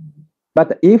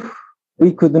 But if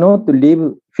we could not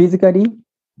live physically,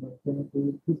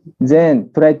 then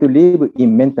try to live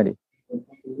in mentally.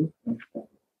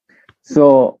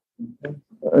 So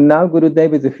now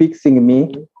Gurudev is fixing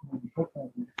me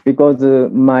because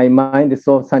my mind is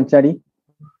so Sanjari.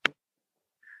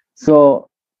 So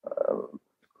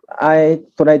I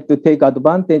try to take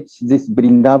advantage this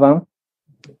Vrindavan.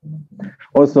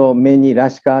 Also many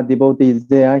Rashka devotees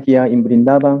there here in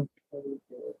Vrindavan.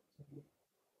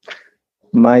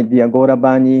 My dear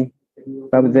Gorabani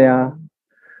up there.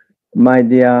 My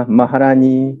dear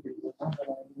Maharani.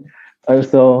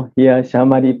 Also here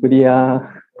Shamari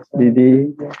Priya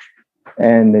Didi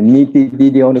and Niti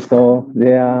Didi also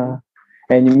there.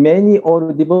 And many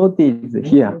old devotees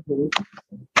here.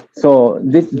 So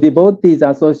this devotees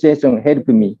association helped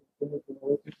me,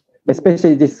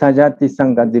 especially this Sajati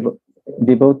Sangha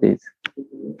devotees,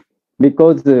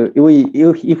 because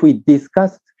if we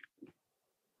discuss,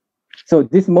 so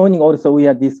this morning also we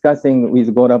are discussing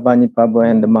with Gorabani Prabhu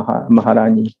and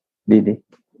Maharani Didi.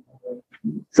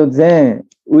 So then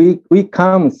we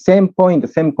come same point,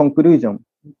 same conclusion.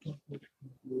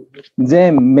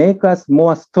 Then make us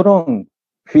more strong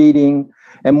feeling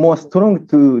and more strong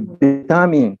to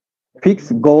determine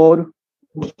fix goal,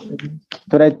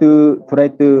 try to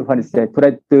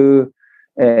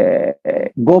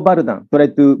go burden, try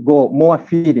to go more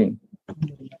feeling,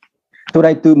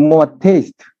 try to more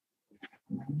taste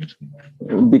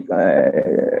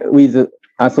with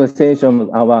association with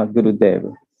our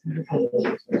Gurudev.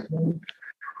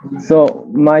 So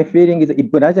my feeling is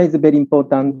Braja is very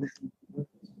important,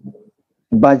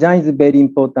 Bhajan is very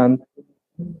important,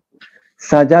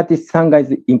 Sajati Sangha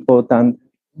is important,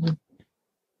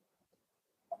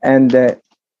 and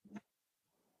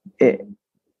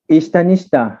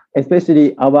Ishtanishta,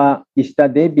 especially our Ishta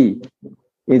Devi,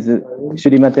 is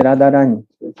Srimati Radharani.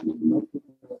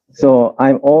 So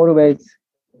I'm always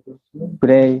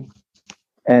pray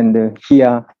and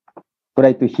hear,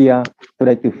 try to hear,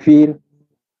 try to feel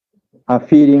a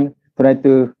feeling, try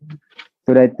to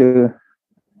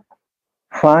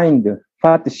find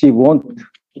what she wants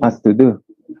us to do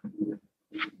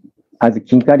as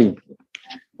Kinkari.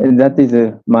 And that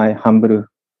is my humble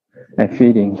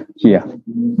feeling here.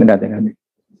 Radhe Radhe.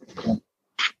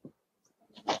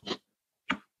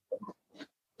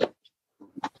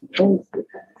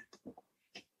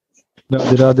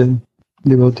 Radhe Radhe,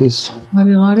 devotees.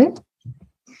 Radhe Radhe.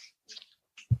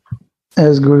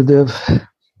 As Gurudev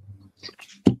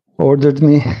ordered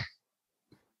me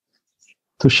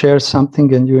to share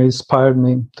something and you inspired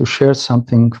me to share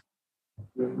something,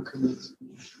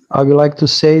 I would like to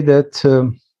say that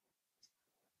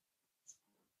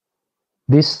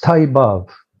this Sthayi Bhava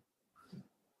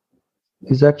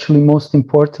is actually most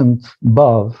important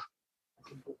Bhava,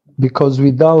 because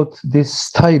without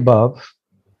this Sthayi Bhava,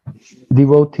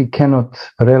 devotee cannot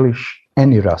relish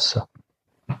any rasa.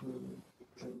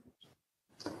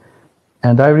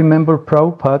 And I remember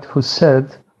Prabhupada who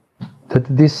said that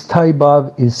this Sthayi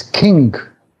Bhava is king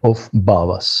of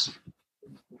bhavas.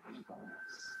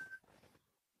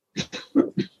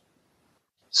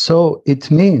 So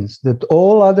it means that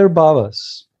all other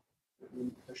bhavas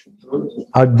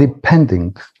are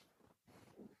depending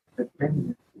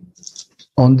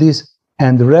on this,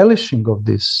 and relishing of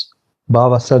this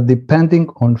bhavas are depending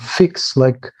on fixed,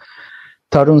 like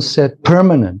Tarun said,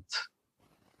 permanent,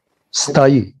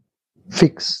 sthayi,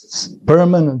 fixed,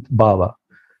 permanent bhava,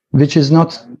 which is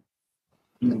not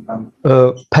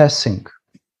passing.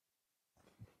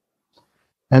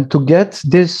 And to get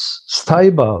this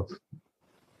sthayi bhava,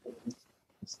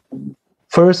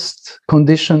 first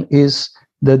condition is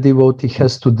the devotee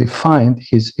has to define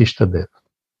his Ishtadev.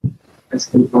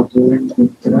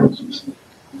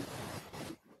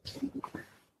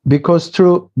 Because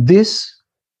through this,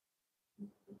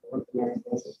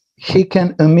 he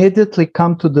can immediately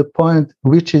come to the point,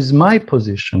 which is my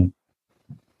position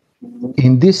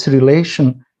in this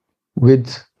relation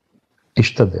with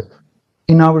Ishtadev,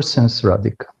 in our sense,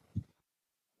 Radhika.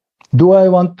 Do I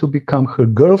want to become her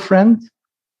girlfriend,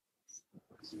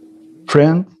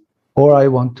 friend, or I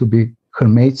want to be her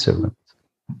maidservant?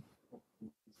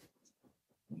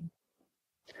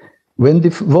 When the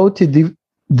devotee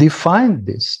defined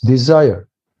this desire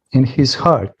in his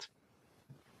heart,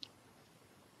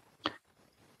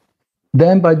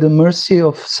 then by the mercy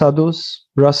of sadhus,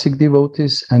 rasic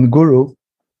devotees, and guru,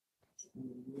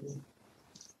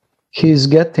 he is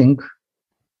getting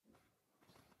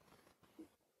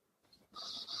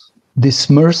this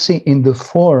mercy in the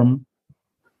form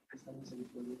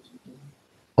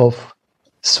of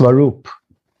Swarup,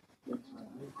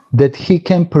 that he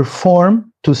can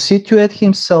perform to situate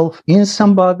himself in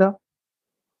Sambhada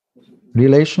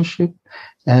relationship,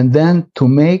 and then to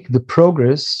make the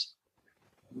progress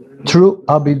through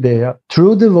Abhideya,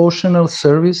 through devotional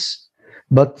service,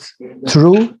 but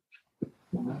through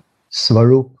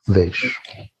Swarup Vesh.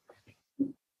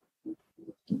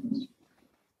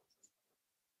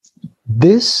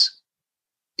 This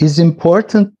is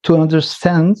important to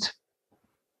understand,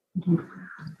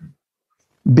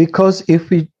 because if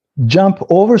we jump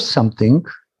over something,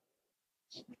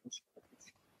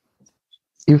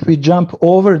 if we jump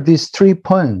over these 3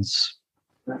 points,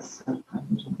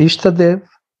 Ishtadev,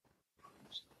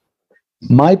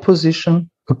 my position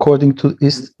according to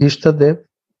Ishtadev,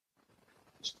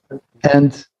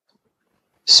 and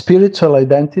spiritual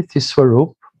identity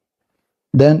Swarup,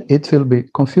 then it will be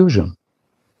confusion.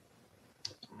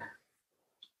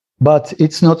 But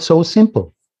it's not so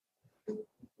simple.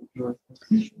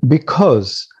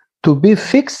 Because to be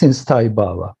fixed in Sthayi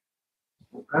Bhava,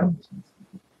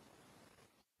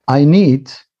 I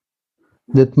need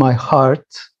that my heart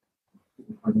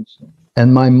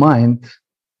and my mind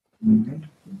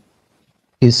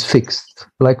is fixed,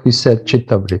 like we said,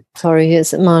 Chittavrit. Sorry, hier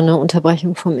ist immer eine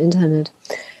Unterbrechung vom Internet.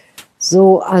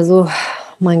 So, also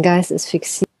mein Geist ist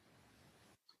fixiert.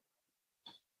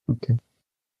 Okay.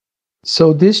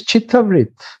 So this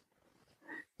Chittavrit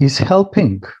is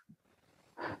helping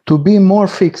to be more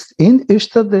fixed in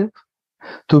Ishtadev,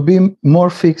 to be more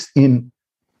fixed in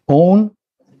own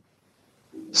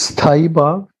Sthayi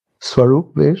Bhava,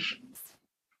 Swarup Vesh,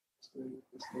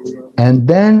 and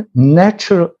then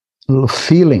natural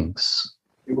feelings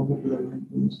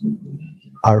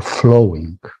are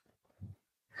flowing.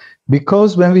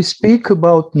 Because when we speak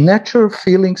about natural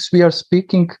feelings, we are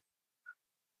speaking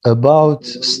about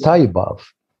Sthayi Bhava.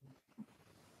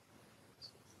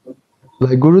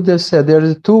 Like Gurudev said, there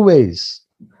are 2 ways.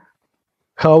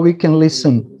 how we can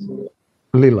listen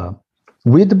lila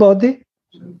with body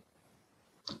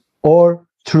or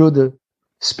through the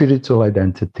spiritual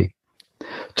identity.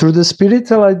 Through the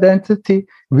spiritual identity,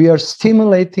 we are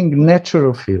stimulating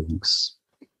natural feelings.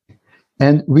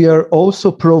 And we are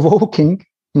also provoking,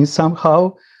 in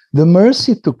somehow, the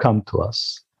mercy to come to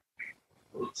us.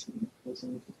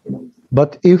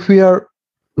 But if we are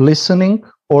listening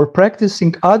or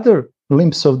practicing other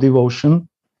limbs of devotion,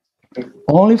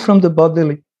 only from the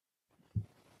bodily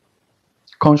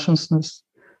consciousness,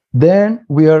 then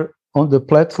we are on the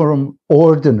platform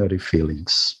ordinary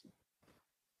feelings.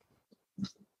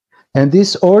 And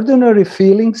these ordinary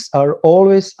feelings are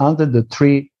always under the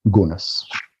three gunas.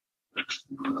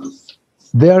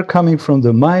 They are coming from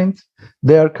the mind,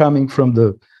 they are coming from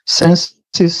the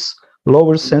senses,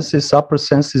 lower senses, upper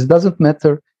senses, doesn't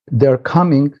matter. They are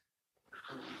coming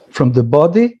from the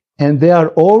body, and they are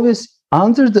always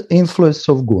under the influence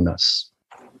of gunas.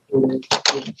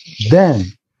 Then,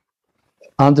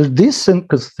 under these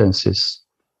circumstances,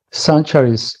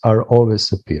 Sancharis are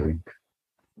always appearing.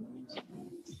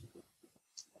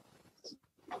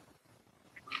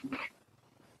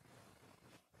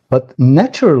 But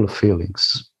natural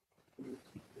feelings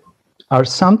are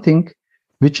something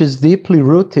which is deeply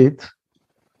rooted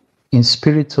in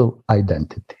spiritual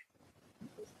identity.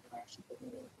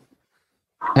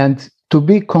 And to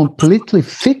be completely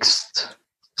fixed,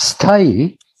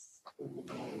 Sthayi,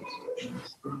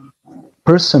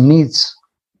 person needs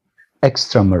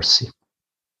extra mercy.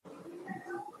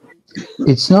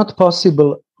 It's not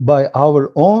possible by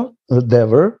our own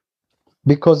endeavor,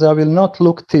 because I will not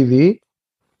look TV,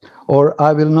 or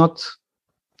I will not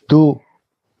do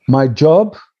my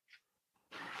job.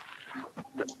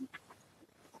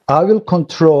 I will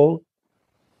control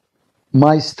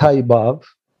my Sthayi Bhav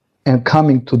and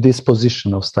coming to this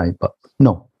position of Sthayi Bhav.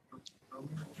 No.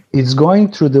 It's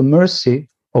going through the mercy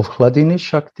of Hladini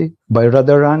Shakti by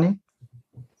Radharani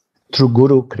through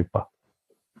Guru Kripa.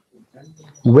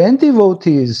 When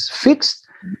devotee is fixed,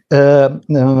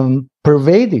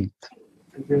 pervaded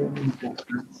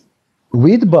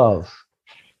with Bhav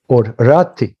or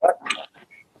Rati,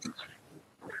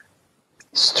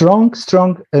 strong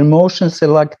emotions,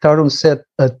 like Tarun said,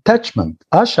 attachment,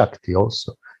 Ashakti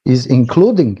also is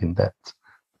including in that.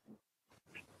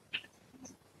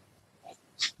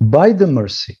 By the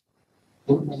mercy,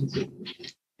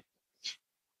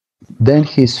 then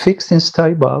he is fixed in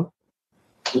Sthayi Bhav,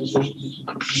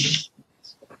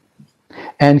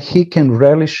 and he can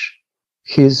relish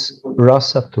his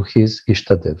rasa to his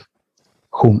Ishtadev,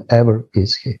 whomever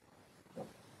is he.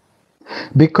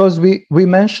 Because we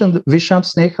mentioned Visham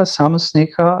Sneha, Sama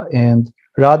Sneha, and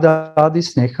Radha Adi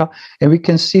Sneha, and we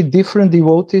can see different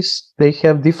devotees, they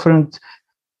have different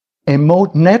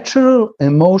natural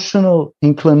emotional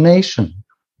inclination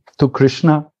to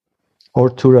Krishna or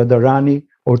to Radharani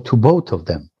or to both of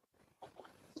them.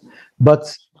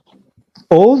 But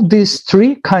all these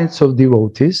three kinds of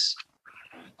devotees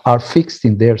are fixed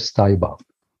in their Sthayi Bhav.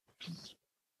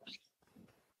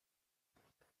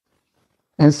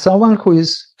 And someone who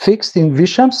is fixed in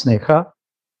Visham Sneha,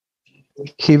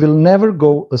 he will never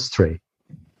go astray.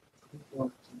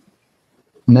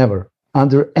 Never,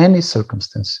 under any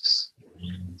circumstances.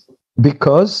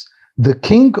 Because the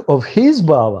king of his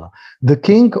Bhava, the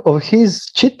king of his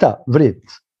Chitta Vrit,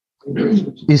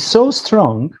 is so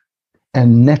strong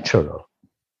and natural,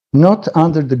 not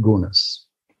under the gunas.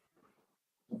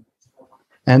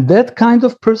 And that kind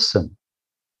of person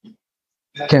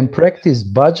can practice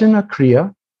bhajana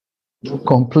kriya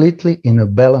completely in a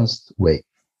balanced way.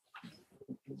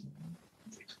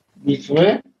 Which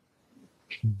way?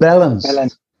 Balanced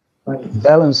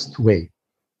way.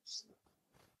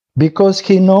 Because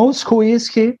he knows who is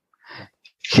he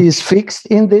is fixed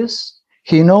in this,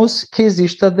 he knows his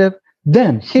Ishtadev,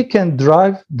 then he can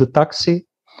drive the taxi,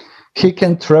 he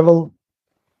can travel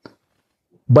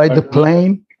by the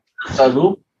plane,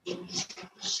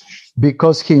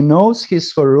 because he knows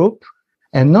his Swarup,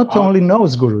 and not only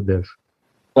knows Gurudev.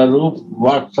 Sarup,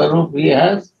 what Sarup he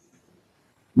has?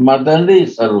 Madali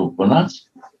Sarup, na?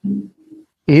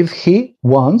 If he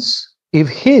wants, if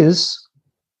his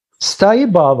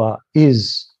Sthayi Bhava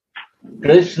is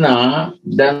Krishna,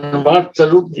 then what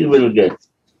Sarup he will get?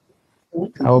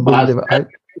 Our Gurudev,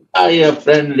 I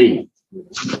friendly.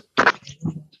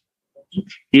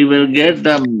 He will get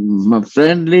the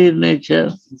friendly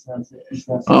nature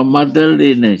or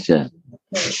motherly nature.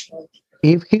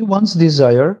 If he wants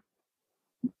desire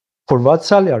for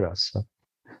Vatsalya Rasa,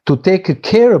 to take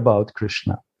care about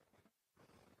Krishna,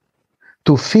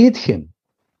 to feed him,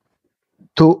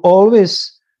 to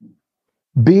always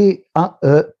be,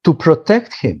 to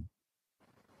protect him,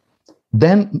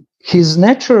 then his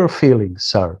natural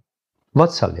feelings are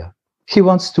Vatsalya. He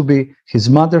wants to be his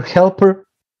mother, helper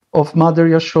of Mother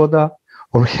Yashoda,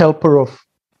 or helper of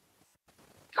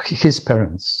his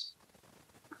parents.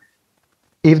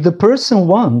 If the person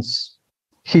wants,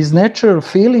 his natural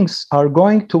feelings are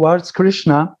going towards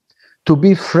Krishna to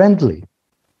be friendly,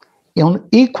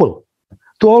 equal,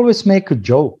 to always make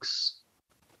jokes,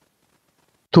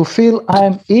 to feel I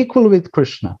am equal with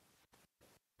Krishna.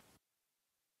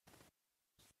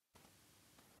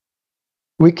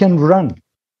 We can run,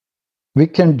 we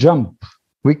can jump,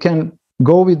 we can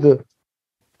go with the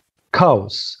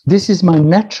cows. This is my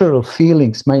natural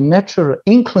feelings, my natural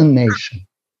inclination.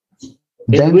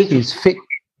 Then he is fixed.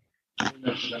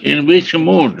 In which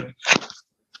mood?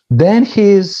 Then he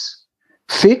is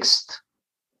fixed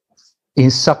in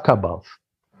Sakabhav.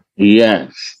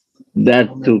 Yes, that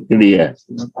too clear.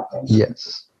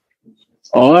 Yes.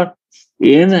 Or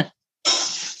in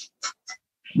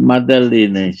motherly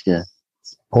nature.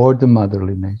 Or the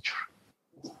motherly nature.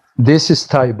 This is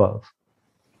Sthayi Bhav.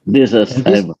 This is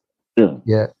Sthayi Bhav.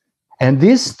 Yeah. And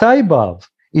this Sthayi Bhav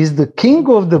is the king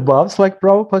of the bhavs, like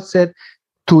Prabhupada said,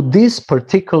 to this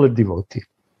particular devotee.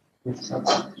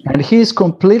 And he is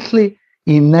completely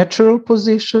in natural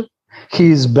position. He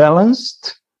is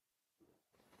balanced.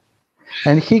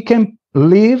 And he can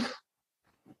live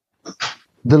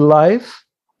the life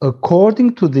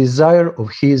according to the desire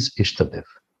of his Ishtadev.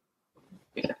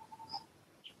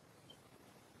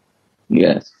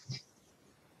 Yes.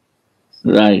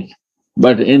 Right.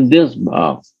 But in this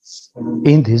bhav.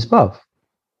 In this bhav.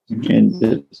 In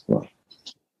this bhav.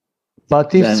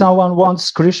 But if someone wants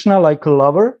Krishna like a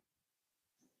lover,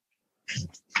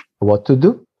 what to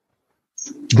do?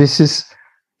 This is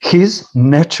his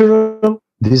natural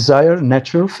desire,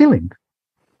 natural feeling.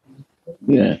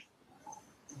 Yeah.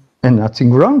 And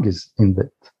nothing wrong is in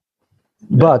that.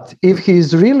 But if he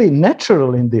is really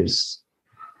natural in this,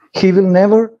 he will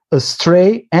never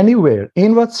astray anywhere,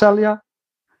 in Vatsalya,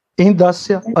 in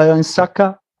Dasya, or in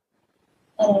Saka.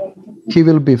 He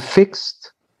will be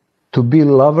fixed to be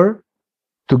lover,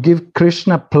 to give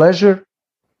Krishna pleasure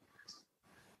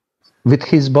with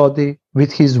his body,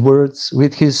 with his words,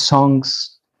 with his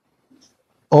songs.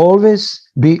 Always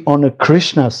be on a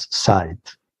Krishna's side.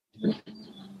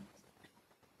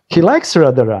 He likes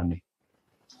Radharani.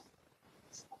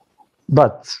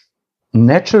 But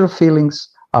natural feelings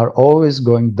are always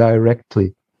going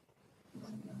directly.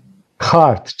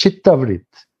 Heart, chittavrit,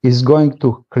 is going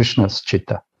to Krishna's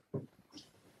chitta.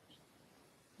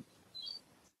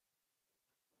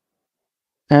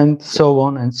 And so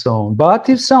on and so on. But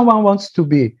if someone wants to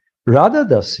be Radha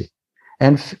Dasi,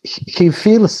 and he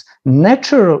feels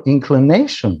natural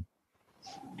inclination,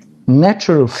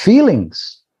 natural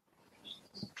feelings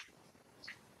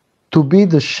to be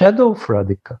the shadow of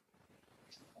Radhika,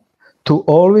 to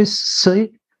always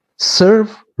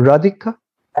serve Radhika,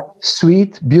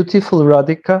 sweet, beautiful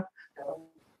Radhika,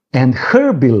 and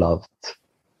her beloved,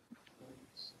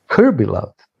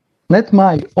 not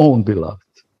my own beloved,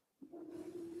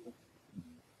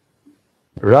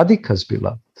 Radhika's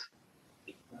beloved.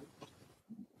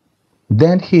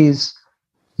 Then he is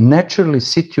naturally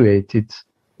situated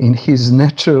in his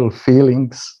natural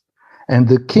feelings, and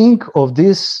the king of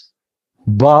this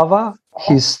Bhava,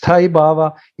 his Sthayi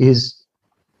Bhava, is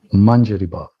Manjari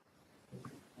Bhava.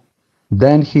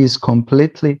 Then he is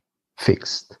completely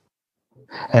fixed.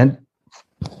 And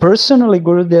personally,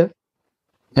 Gurudev,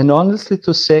 and honestly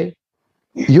to say,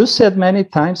 you said many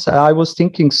times, I was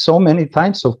thinking so many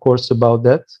times, of course, about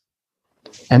that.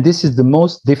 And this is the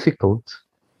most difficult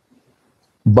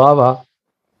Bhava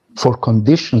for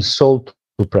conditioned soul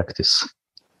to practice.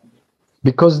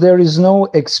 Because there is no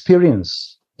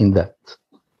experience in that.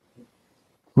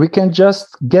 We can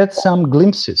just get some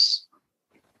glimpses.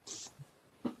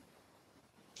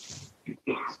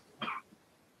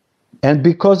 And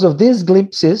because of these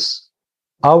glimpses,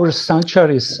 our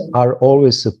Sancharis are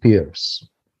always appears.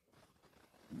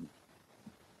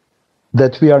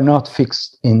 That we are not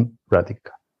fixed in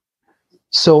Radhika.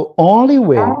 So only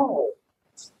way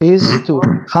is to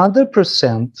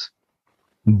 100%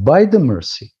 by the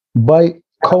mercy, by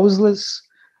causeless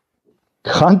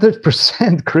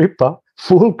 100% kripa,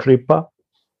 full kripa,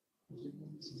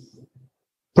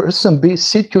 person be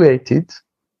situated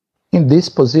in this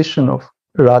position of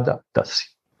Radha Dasi.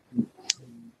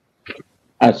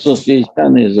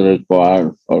 Association is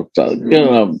required for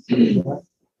sadhana.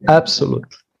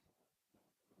 Absolutely.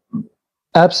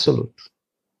 Absolutely.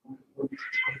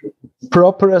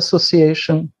 Proper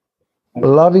association,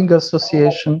 loving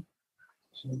association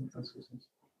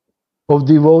of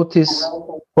devotees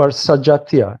who are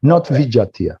sajatiya, not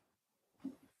vijatiya.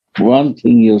 One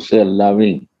thing you say,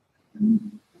 loving.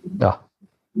 Yeah.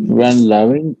 When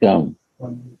loving comes,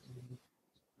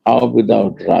 how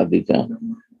without Radhika?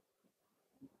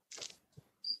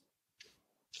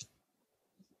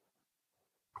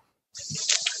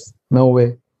 No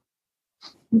way.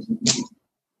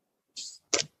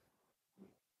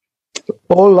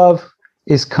 All love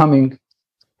is coming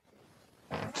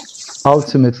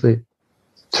ultimately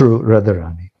through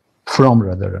Radharani, from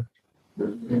Radharani.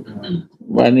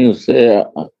 When you say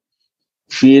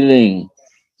feeling,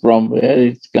 from where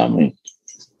it's coming?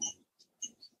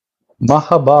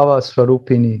 Mahabhava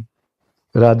Swarupini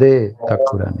Radhe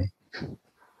Thakurani.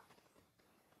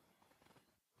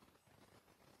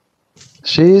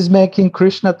 She is making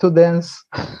Krishna to dance.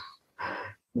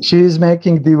 She is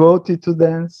making devotee to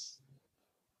dance.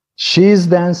 She is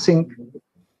dancing.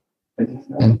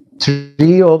 And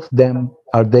three of them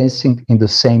are dancing in the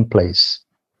same place.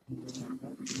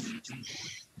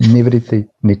 Nivriti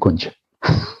Nikunja.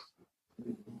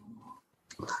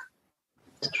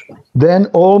 Then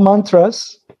all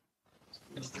mantras,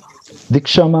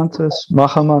 Diksha mantras,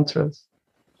 Maha mantras,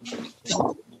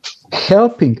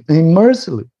 helping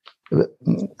immersively.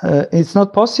 It's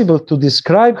not possible to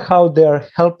describe how they are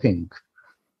helping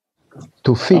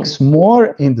to fix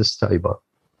more in the Sthayi.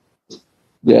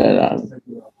 Yeah.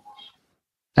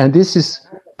 And this is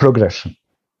progression.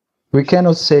 We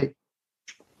cannot say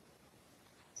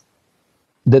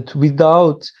that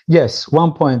without, yes,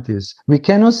 one point is, we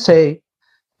cannot say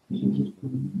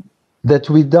that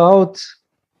without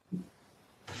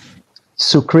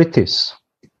Sukritis,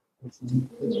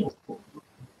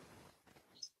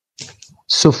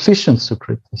 sufficient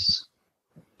Sukritis,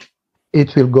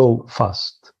 it will go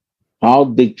fast. How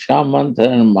Diksha mantra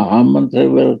and Maha mantra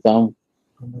will come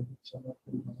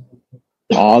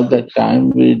all the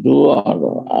time we do,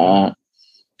 or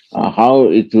how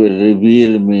it will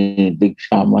reveal me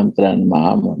Diksha mantra and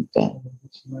Maha mantra?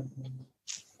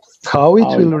 How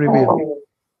it will reveal?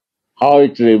 How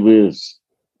it reveals?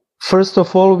 First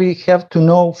of all, we have to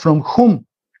know from whom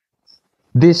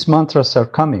these mantras are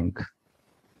coming.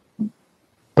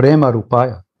 Prema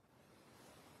Rupaya.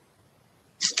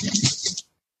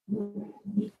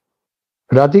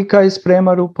 Radhika is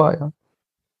Prema Rupaya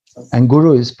and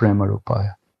Guru is Prema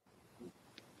Rupaya.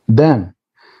 Then,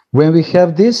 when we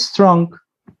have this strong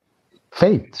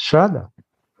faith, Shraddha,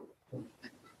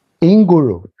 in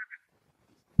Guru,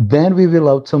 then we will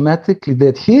automatically,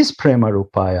 that he is Prema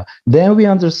Rupaya, then we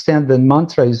understand that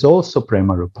mantra is also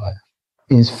Prema Rupaya,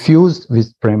 infused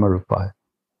with Prema Rupaya.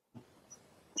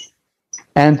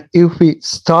 And if we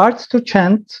start to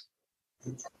chant,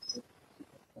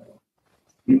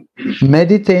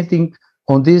 meditating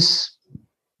on this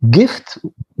gift,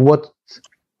 what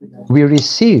we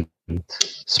received,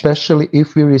 especially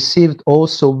if we received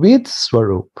also with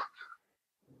Swarup,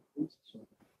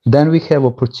 then we have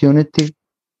opportunity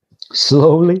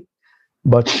slowly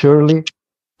but surely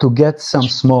to get some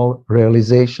small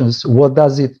realizations. What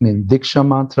does it mean? Diksha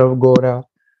mantra of Gora,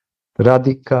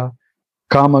 Radhika,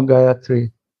 Kama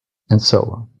Gayatri, and so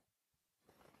on.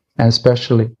 And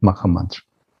especially Maha mantra.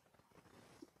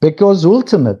 Because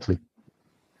ultimately,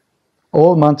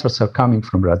 all mantras are coming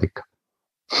from Radhika.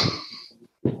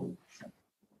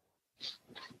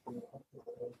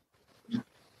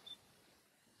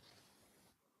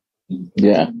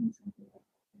 Yeah.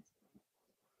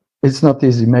 It's not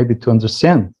easy maybe to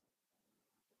understand,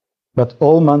 but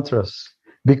all mantras,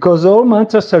 because all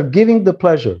mantras are giving the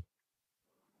pleasure.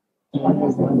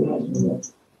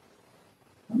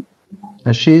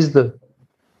 And she is the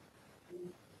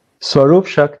Swarup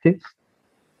Shakti.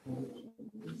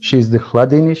 She is the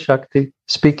Hladini Shakti,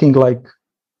 speaking like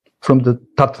from the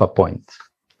Tattva point.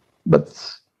 But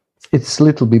it's a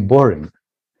little bit boring.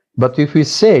 But if we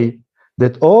say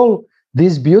that all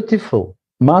these beautiful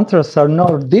mantras are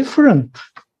not different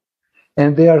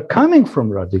and they are coming from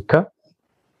Radhika,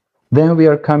 then we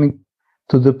are coming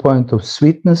to the point of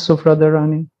sweetness of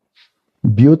Radharani,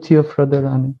 beauty of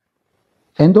Radharani,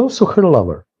 and also her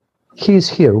lover. He is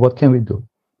here. What can we do?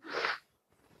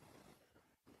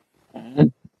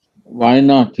 And why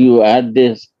not you add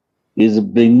this? Is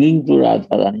bringing to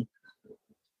Radharani.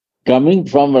 Coming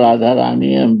from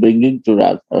Radharani and bringing to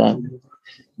Radharani.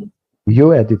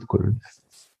 You added, Guru.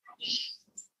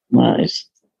 Nice.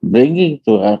 Bringing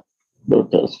to her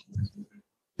daughters.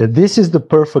 This is the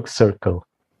perfect circle.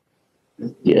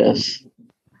 Yes.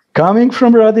 Coming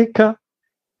from Radhika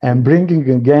and bringing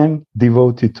again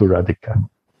devotee to Radhika.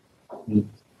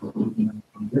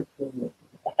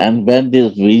 And when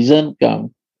this vision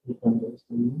comes,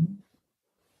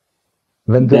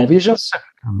 when the visions are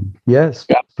coming, yes,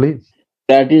 please.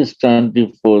 That is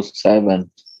 24/7.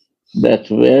 that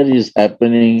where is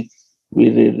happening, we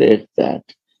relate that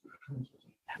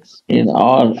in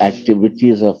all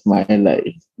activities of my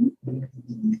life.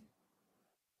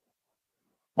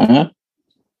 Huh?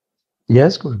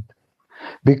 Yes, good.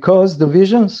 Because the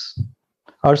visions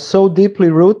are so deeply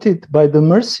rooted by the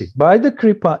mercy, by the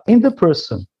kripa in the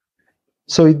person.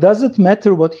 So it doesn't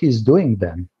matter what he's doing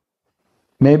then.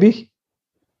 Maybe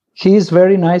he is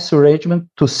very nice arrangement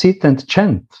to sit and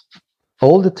chant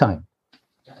all the time.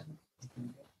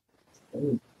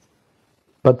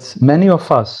 But many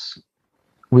of us,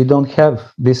 we don't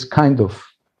have this kind of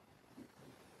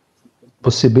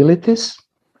possibilities,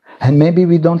 and maybe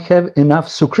we don't have enough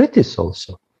sukritis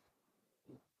also.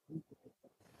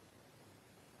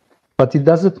 But it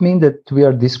doesn't mean that we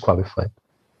are disqualified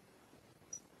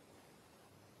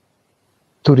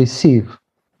to receive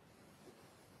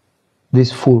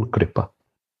this full kripa.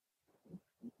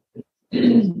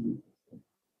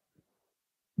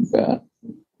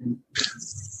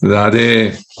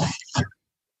 Radhe,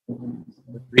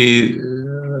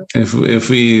 if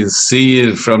we see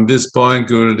it from this point,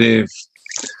 Gurudev,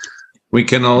 we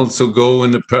can also go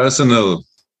in a personal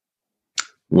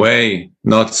way,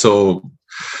 not so.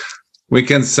 We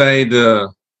can say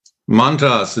the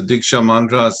mantras, the Diksha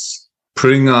mantras,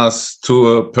 bring us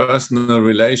to a personal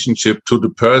relationship to the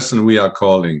person we are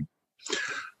calling.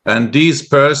 And these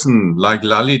person, like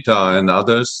Lalita and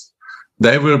others,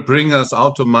 they will bring us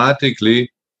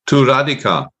automatically to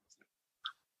Radhika.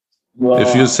 Wow.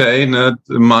 If you say that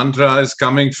the mantra is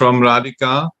coming from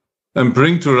Radhika and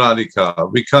bring to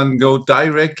Radhika, we can go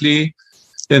directly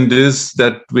in this,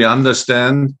 that we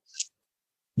understand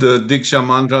the Diksha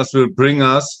mantras will bring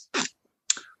us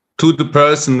to the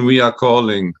person we are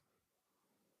calling.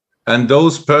 And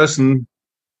those person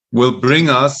will bring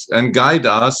us and guide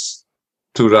us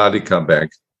to Radhika back.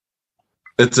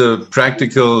 It's a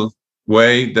practical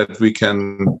way that we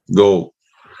can go.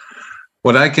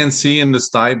 What I can see in the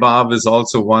Sthayi Bhava is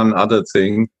also one other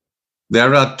thing.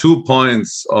 There are 2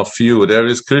 points of view. There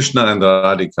is Krishna and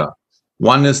Radhika.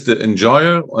 One is the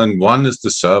enjoyer and one is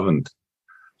the servant.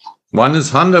 One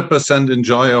is 100%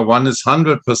 enjoyer, one is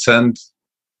 100%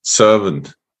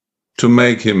 servant to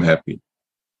make him happy.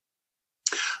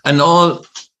 And all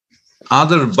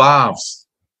other bhavs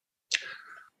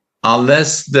are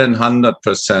less than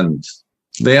 100%.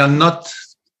 They are not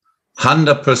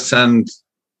 100%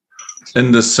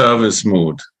 in the service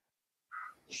mood.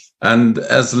 And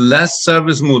as less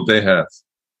service mood they have,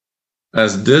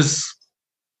 as this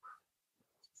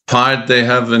part they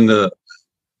have in the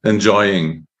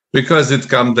enjoying, because it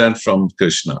comes then from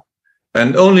Krishna.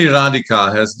 And only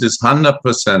Radhika has this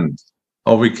 100%,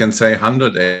 or we can say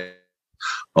 100%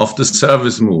 of the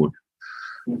service mood.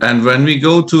 And when we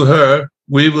go to her,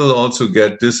 we will also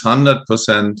get this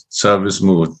 100% service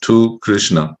mood to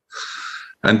Krishna.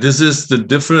 And this is the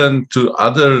different to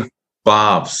other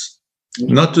bhavs.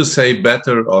 Not to say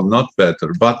better or not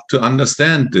better, but to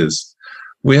understand this.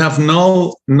 We have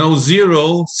no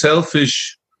zero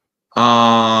selfish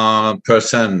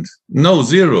percent. No,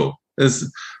 zero.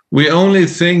 We only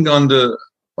think on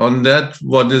that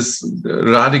what is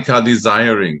Radhika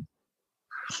desiring.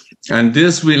 And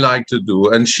this we like to do.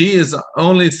 And she is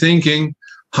only thinking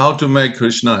how to make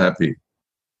Krishna happy.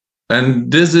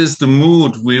 And this is the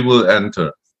mood we will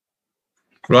enter.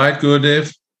 Right,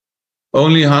 Gurudev?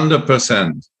 Only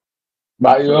 100%.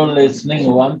 By your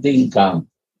listening, one thing comes.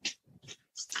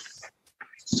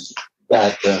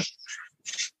 That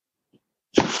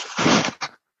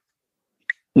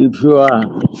if you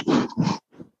are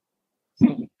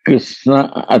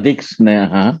Krishna Adhik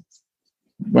Sneha,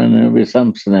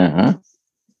 Visam Sneha,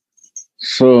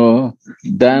 so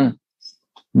then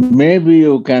maybe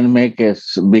you can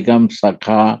become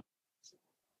Sakha,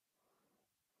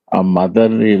 a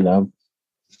motherly love,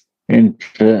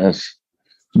 interest.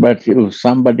 But if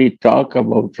somebody talk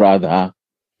about Radha,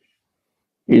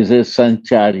 is a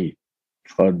Sanjari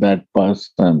for that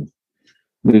person,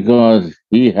 because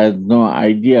he has no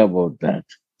idea about that.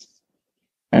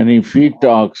 And if he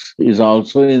talks, is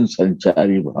also in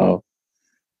Sanjari Bhava,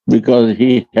 because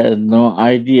he has no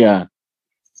idea,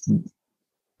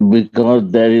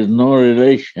 because there is no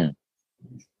relation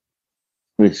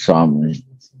with Swami.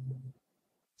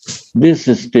 This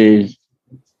stage,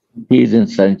 he is in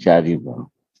Sanjari Bhava.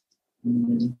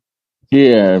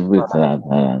 Here with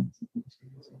Radha,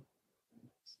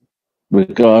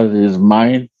 because his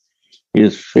mind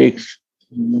is fixed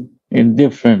in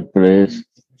different place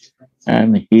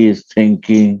and he is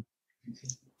thinking,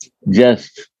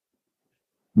 just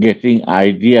getting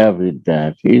idea with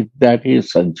that. That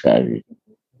is Sanjari.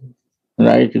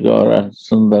 Right, Gaura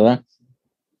Sundara?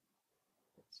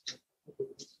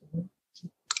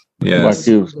 Yes. What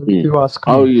you see,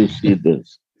 how you see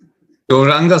this?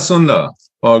 Gauranga Sundar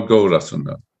or Gaura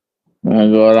Sundar?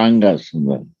 Gauranga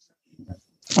Sundar.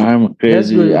 I'm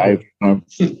crazy.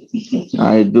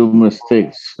 I do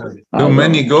mistakes. Too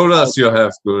many Gauras you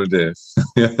have, Gurudev.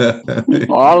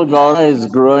 All Gaura is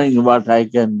growing what I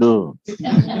can do.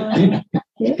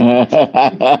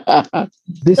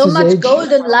 This So is much age.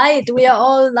 golden light. We are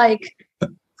all like.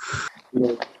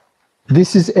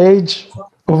 This is age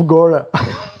of Gora.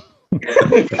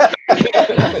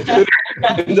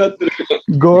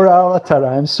 Gora Avatar.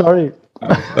 I'm sorry.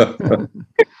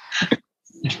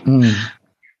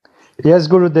 Yes,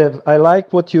 Gurudev, I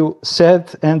like what you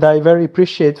said, and I very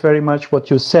appreciate very much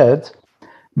what you said,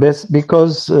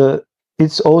 because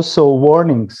it's also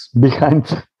warnings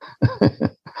behind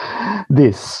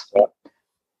this.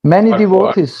 Many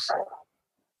devotees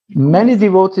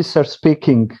are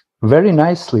speaking very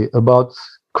nicely about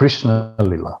Krishna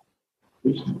Lila.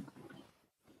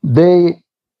 They,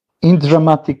 in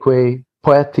dramatic way,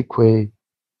 poetic way,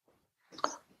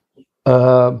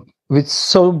 with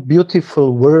so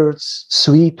beautiful words,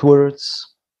 sweet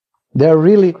words. They are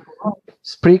really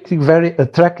speaking very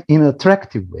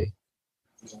attractive way.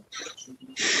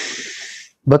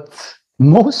 But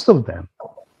most of them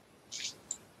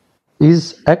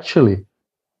is actually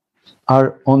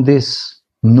are on this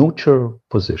neutral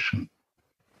position.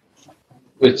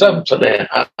 With some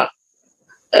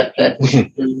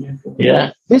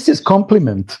yeah. This is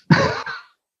compliment.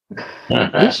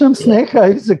 Visham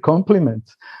Sneha is a compliment.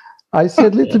 I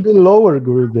said a little bit lower,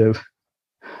 Gurudev.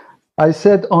 I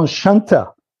said on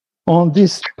Shanta, on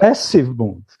this passive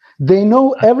mood. They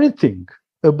know everything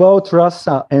about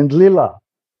Rasa and Lila,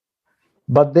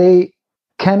 but they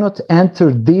cannot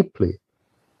enter deeply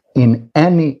in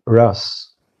any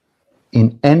Ras,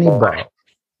 in any Bhava.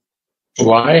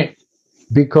 Why?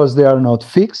 Because they are not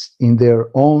fixed in their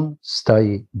own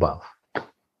Sthayi Bhava.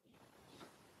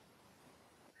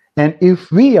 And if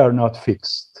we are not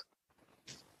fixed,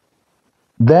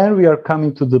 then we are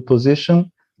coming to the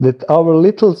position that our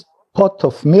little pot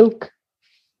of milk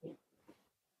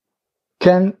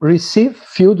can receive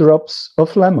few drops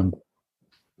of lemon.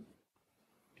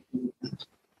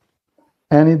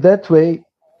 And in that way,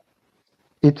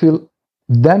 it will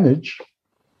damage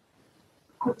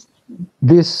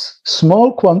this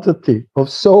small quantity of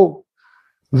so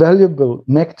valuable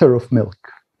nectar of milk.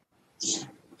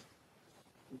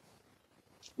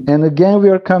 And again, we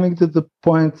are coming to the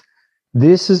point,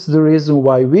 this is the reason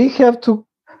why we have to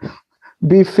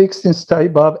be fixed in Sthayi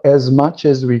Bhava as much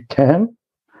as we can,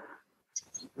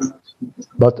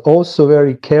 but also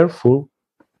very careful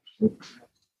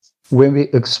when we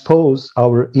expose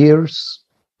our ears,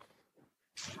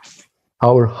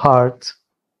 our heart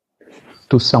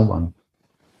to someone,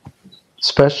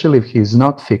 especially if he is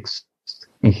not fixed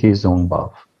in his own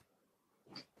Bhava.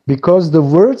 Because the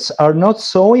words are not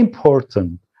so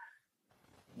important,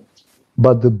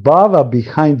 but the Bhava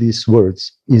behind these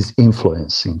words is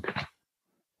influencing.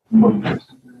 You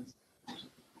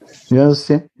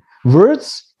understand?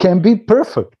 Words can be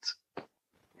perfect,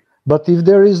 but if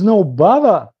there is no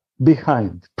Bhava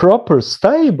behind, proper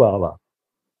Sthayi Bhava,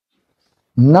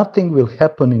 nothing will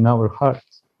happen in our heart.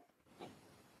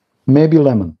 Maybe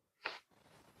lemon.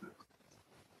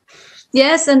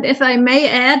 Yes, and if I may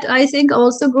add, I think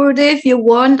also, Gurudev, you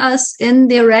warned us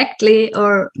indirectly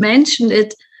or mentioned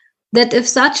it, that if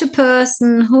such a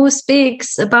person who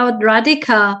speaks about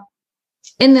Radhika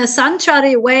in a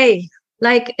Sanjari way,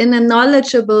 like in a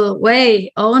knowledgeable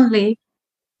way only,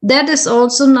 that is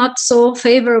also not so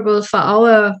favorable for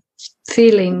our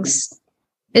feelings.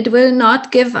 It will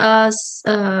not give us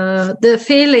the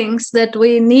feelings that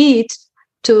we need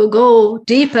to go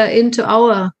deeper into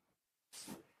our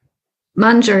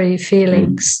Manjari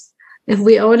feelings. If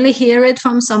we only hear it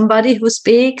from somebody who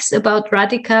speaks about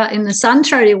Radhika in a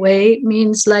Sanjari way,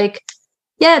 means like,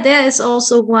 yeah, there is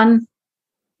also one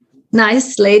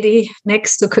nice lady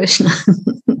next to Krishna.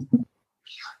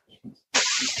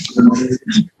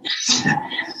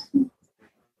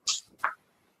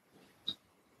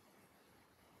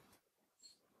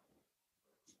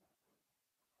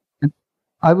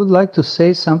 I would like to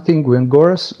say something when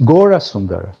Gora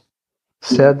Sundar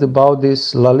said about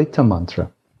this Lalita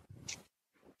mantra.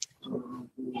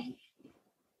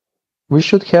 We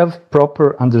should have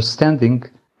proper understanding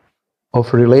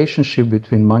of relationship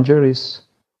between Manjaris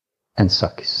and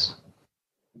Sakis.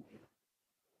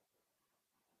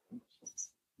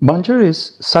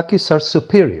 Manjaris, Sakis are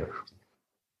superior,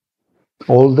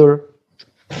 older,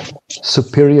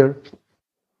 superior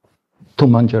to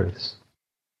Manjaris.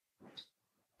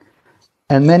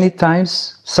 And many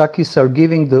times Sakis are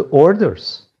giving the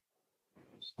orders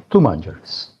two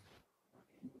Manjaris.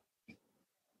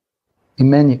 In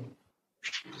many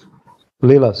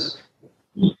Leelas,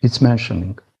 it's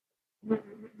mentioning.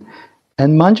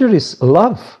 And Manjaris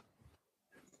love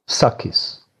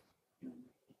Sakis,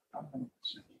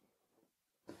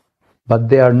 but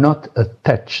they are not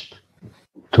attached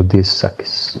to these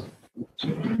Sakis.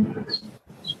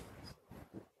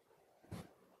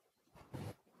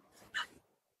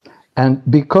 And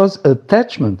because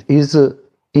attachment is a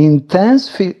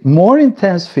more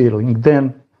intense feeling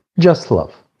than just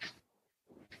love,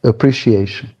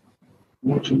 appreciation.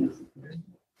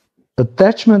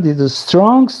 Attachment is a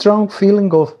strong, strong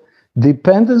feeling of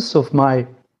dependence of my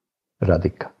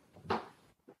Radhika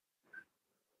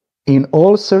in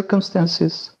all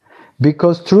circumstances,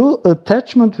 because through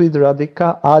attachment with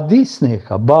Radhika, adi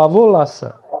sneha, bhavo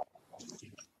lasa,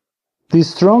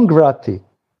 this strong rati,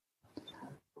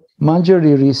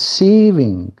 Manjari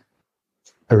receiving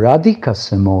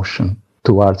Radhika's emotion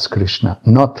towards Krishna,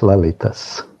 not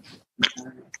Lalita's.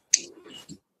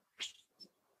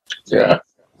 Yeah.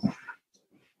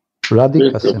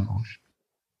 Radhika's emotion.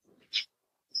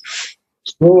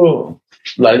 So,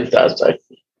 Lalita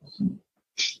Sakhi.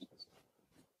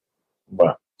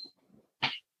 Wow.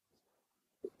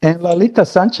 And Lalita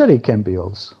Sanjari can be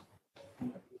also.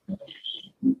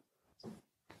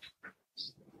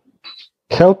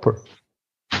 Helper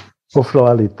of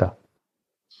Lalita.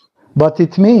 But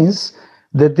it means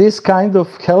that this kind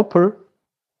of helper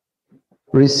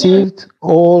received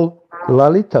all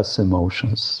Lalita's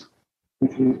emotions.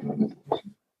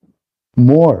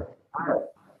 More.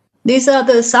 These are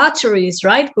the Sacharis,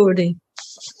 right, Gurudev?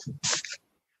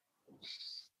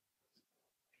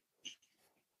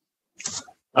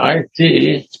 I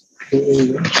see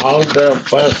how the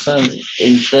person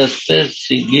interested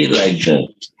she give like that.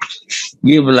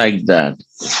 Give like that.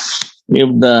 If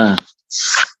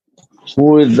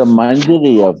who is the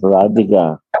Manjari of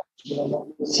Radhika,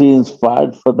 she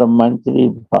inspired for the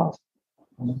Manjari Bhava.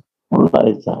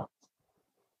 Lalita.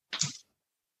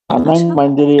 Anang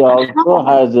Manjari also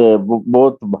has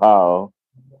both Bhav,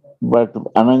 but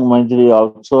Anang Manjari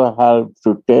also helps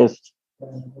to test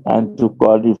and to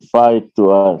qualify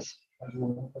to us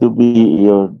to be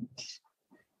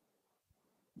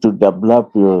to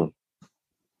develop your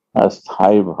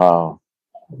Sthayi Bhava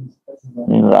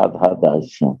in Radha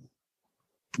Darshan.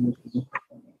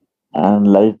 And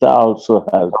Lalita also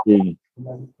helping.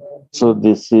 So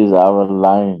this is our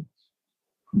line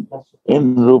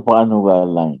in Rupanuga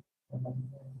line.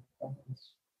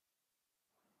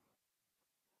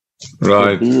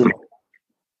 Right. So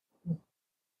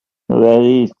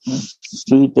very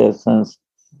sweet essence,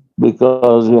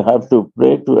 because you have to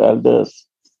pray to elders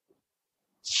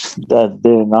that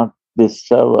they not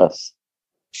disturb us.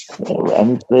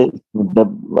 Any place the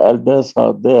elders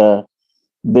are there,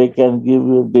 they can give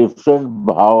you different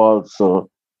bhav also.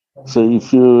 So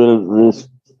if you will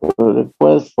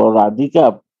request for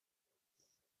Radhika,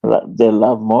 they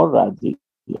love more Radhika.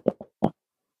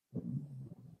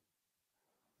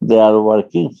 They are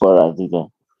working for Radhika.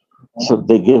 So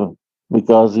they give,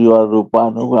 because you are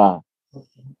Rupanuga.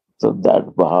 So that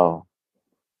bhav,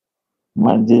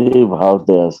 Manjari bhav,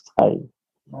 they are Sthayi.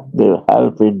 They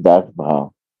help in that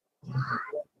bhav.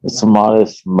 The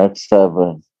smallest mat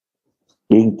servant,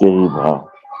 Kinkari bhav.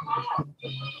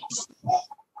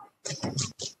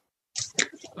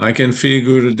 I can feel,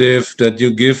 Gurudev, that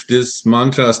you give these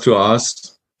mantras to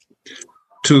us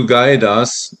to guide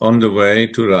us on the way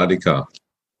to Radhika.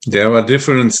 There are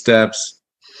different steps.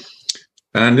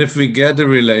 And if we get a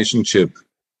relationship,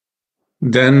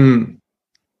 then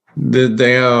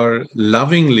they are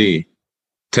lovingly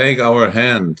take our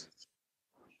hand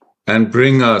and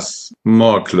bring us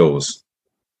more close.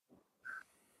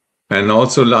 And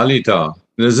also Lalita,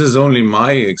 this is only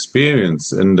my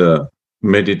experience in the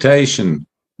meditation,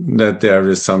 that there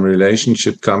is some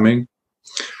relationship coming.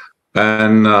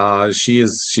 And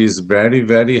she's very,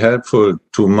 very helpful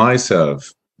to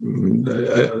myself.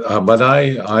 But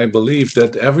I believe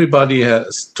that everybody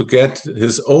has to get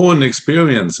his own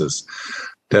experiences.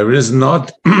 There is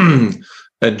not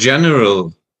a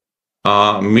general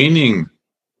meaning,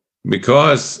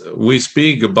 because we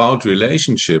speak about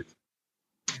relationship,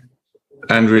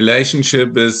 and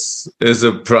relationship is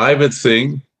a private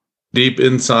thing deep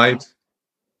inside,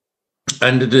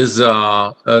 and it is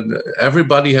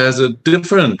everybody has a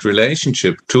different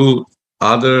relationship to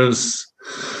others,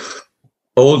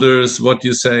 others, what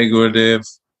you say, Gurudev,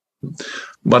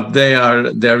 but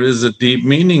there is a deep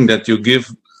meaning that you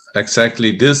give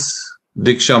exactly this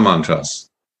Diksha mantras.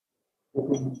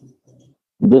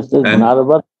 This is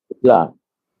Naravat Lila.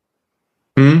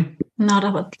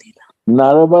 Naravat Lila.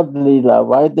 Naravad Leela,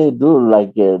 why they do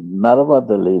like a Naravad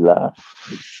Leela?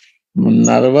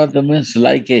 Naravad means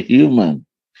like a human.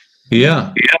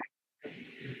 Yeah.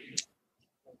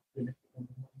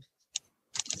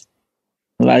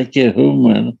 Like a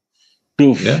human.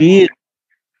 To feel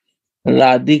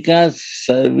Radhika's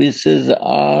services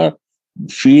are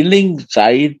feeling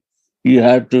side, you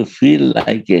have to feel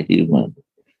like a human.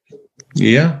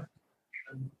 Yeah.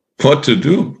 What to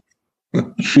do?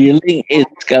 Feeling is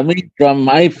coming from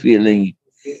my feeling,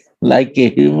 like a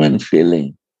human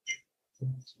feeling.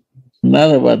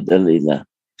 Not about the Leela.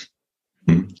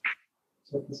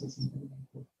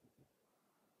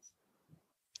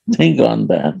 Think on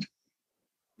that.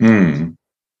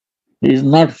 It's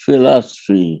not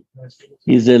philosophy.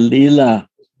 It's a Leela,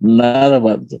 not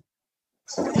about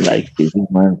like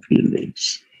human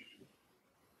feelings.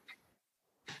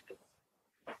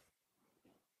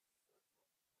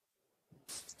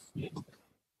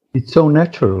 It's so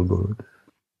natural, Guru.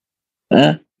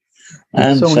 And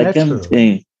so second natural.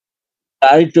 thing,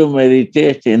 try to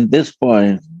meditate in this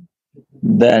point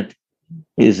that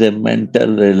is a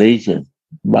mental religion.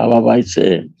 Bhava might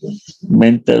say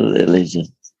mental religion.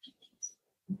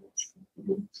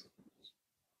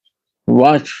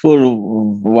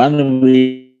 Watchful 1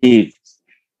 week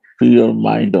to your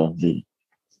mind only.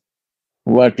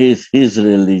 What is his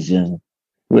religion?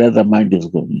 Where the mind is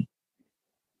going?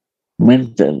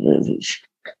 Mental religion.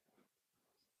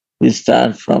 We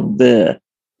start from there.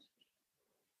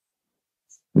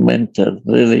 Mental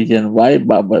religion. Why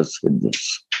Baba said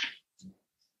this?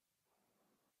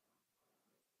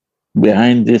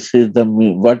 Behind this is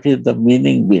what is the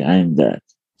meaning behind that?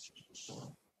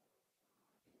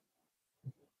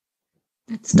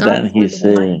 Then he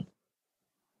said,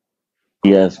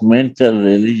 yes, mental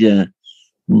religion,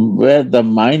 where the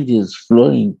mind is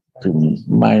flowing to me,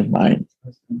 my mind.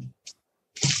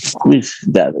 Which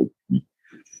direction?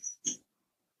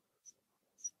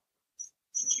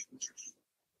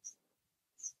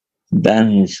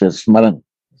 Then he says, Smaran.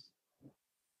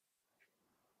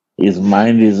 His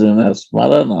mind is in a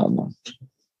Smaran or not?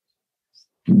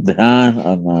 Dhyan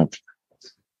or not?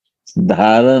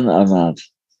 Dharan or not?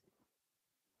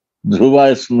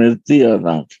 Dhruva Smriti or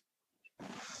not?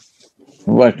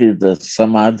 What is the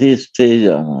Samadhi stage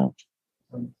or not?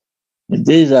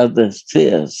 These are the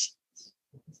stages.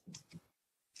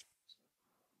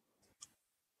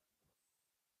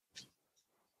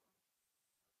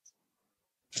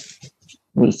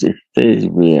 Which stage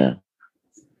we are.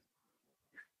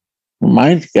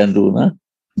 Mind can do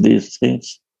these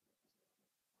things.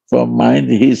 For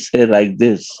mind, he say like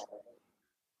this,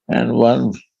 and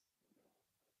one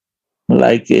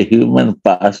like a human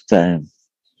pastime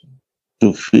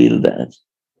to feel that.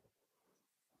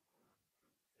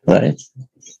 Right?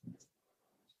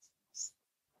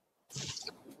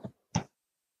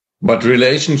 But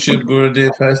relationship,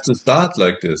 Gurudev, has to start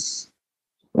like this.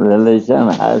 Relation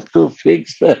has to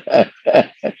fix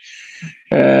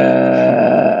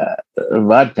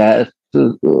what has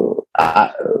to do,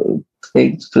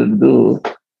 things to do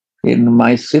in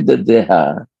my Siddha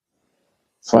Deha.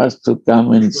 First to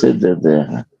come in Siddha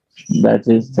Deha. That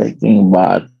is taking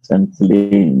bath and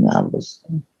cleaning ours.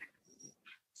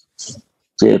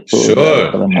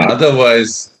 Sure.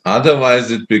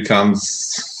 Otherwise it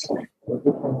becomes.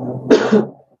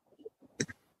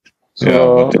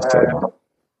 So,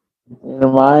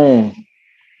 in why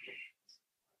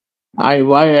I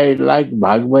like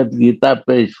Bhagavad Gita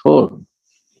page 4.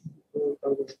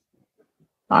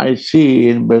 I see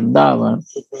in Vrindavan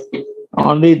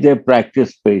only they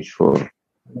practice page 4.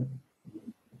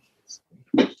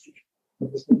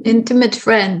 Intimate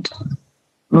friend.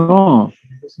 No,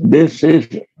 this is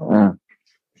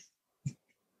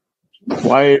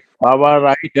why Baba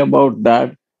write about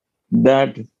that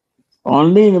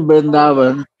only in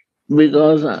Vrindavan,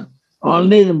 because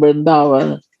only in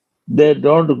Vrindavan they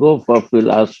don't go for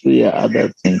philosophy or other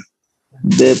things.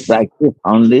 They practice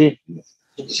only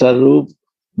Sarup,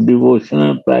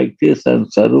 devotional practice, and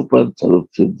Sarup and Sarup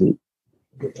Siddhi.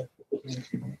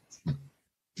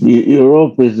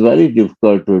 Europe is very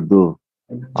difficult to do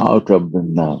out of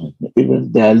Vrindavan.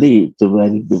 Even Delhi is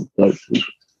very difficult to do.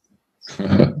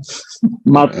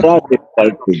 Matra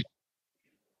difficult to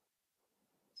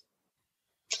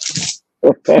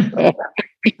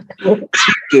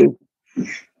do.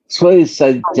 So is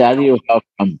Sanjari have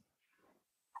come.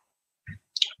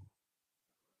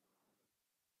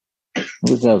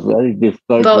 Which are very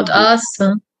difficult. About us.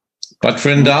 But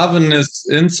Vrindavan is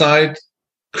inside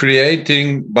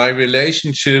creating by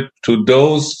relationship to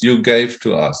those you gave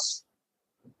to us.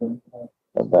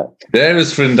 There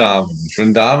is Vrindavan.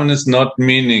 Vrindavan is not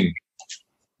meaning.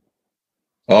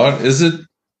 Or is it?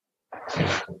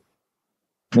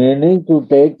 Meaning to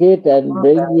take it and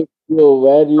bring it to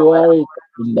where you are in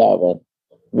Vrindavan.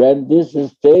 When this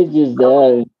stage is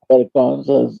there in your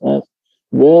consciousness,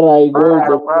 where I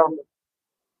go,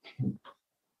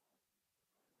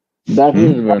 that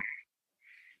is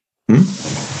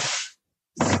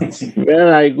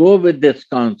where I go with this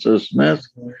consciousness,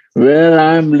 where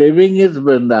I am living is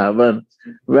Vrindavan.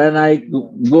 When I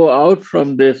go out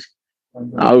from this,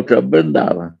 out of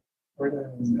Vrindavan.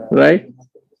 Right?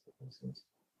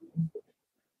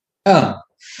 Yeah.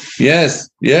 Yes,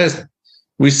 yes.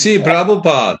 We see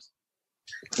Prabhupada.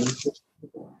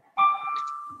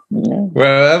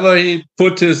 Wherever he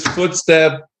put his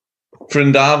footstep,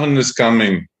 Vrindavan is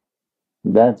coming.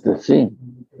 That's the thing.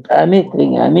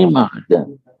 Anything, any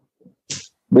Mahajan.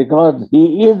 Because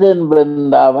he is in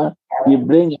Vrindavan, he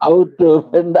brings out to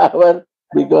Vrindavan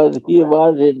because he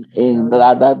was in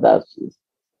Radha Dasi.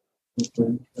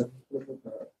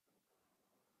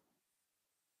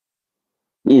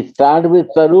 He started with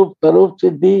Sarup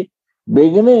Siddhi,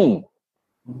 beginning.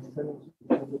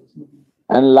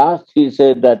 And last he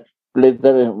said that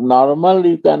pleasure, normal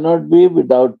you cannot be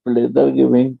without pleasure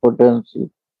giving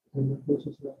potency.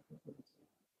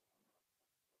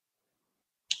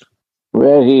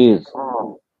 Where he is,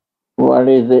 what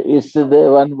is the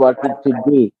Istadevan, what it should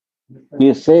be.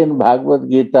 He said in Bhagavad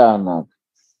Gita or not.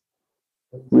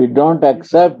 We don't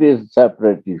accept his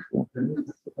separate issue.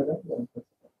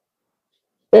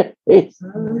 It's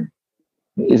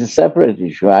a separate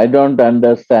issue. I don't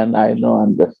understand, I don't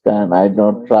understand, I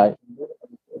don't try.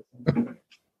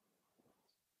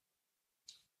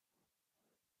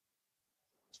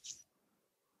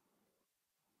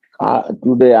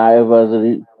 Today I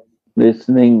was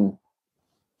listening,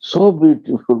 so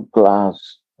beautiful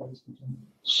class,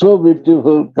 so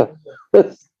beautiful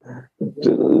class.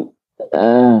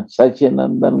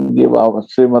 Sachinandan gave our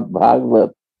Srimad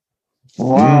Bhagavat.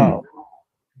 Wow.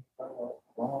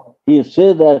 He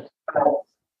said that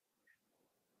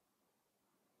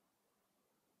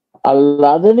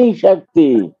Alladhani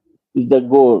Shakti is the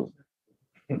goal.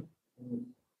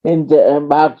 In the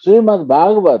Srimad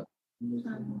Bhagavat,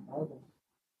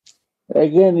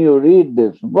 again you read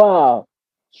this. Wow,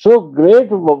 so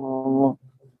great words.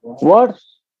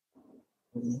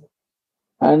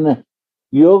 And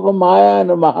Yoga Maya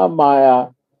and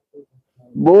Mahamaya,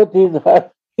 both his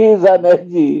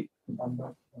energy.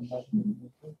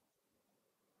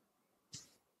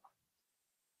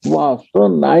 Wow, so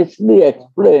nicely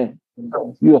explained.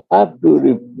 You have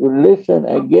to listen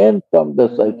again from the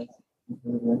Sachi,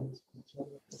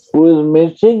 who is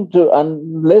missing to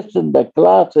listen the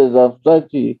classes of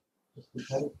Sachi.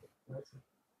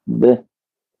 They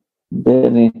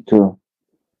need to,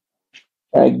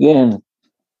 again,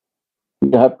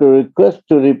 you have to request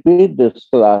to repeat this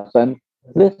class and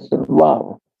listen.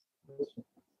 Wow,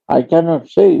 I cannot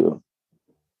say you.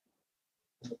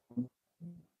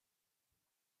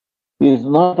 He's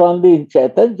not only in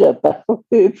Chaitanya,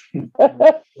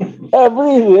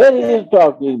 everywhere he is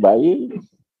talking by.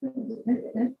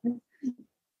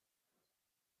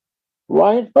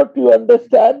 Why not you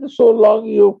understand so long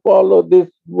you follow these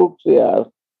books here?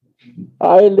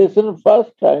 I listened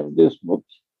first time these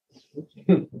books.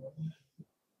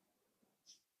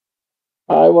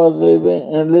 I was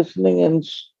listening in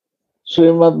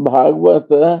Srimad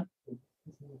Bhagavata,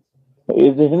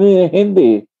 is in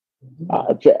Hindi.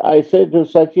 I said to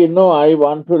Sachi, no, I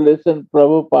want to listen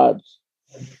Prabhupada's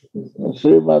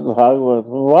Srimad Bhagavata.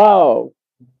 Wow!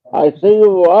 I say,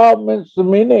 wow means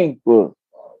meaningful.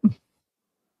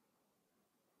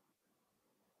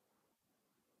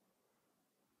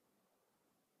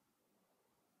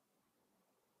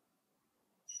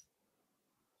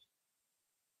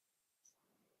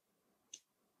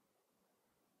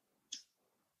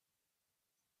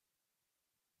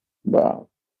 Wow.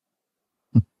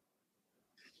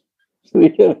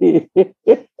 Really.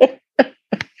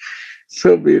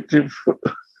 So beautiful.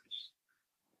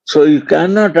 So you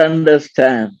cannot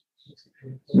understand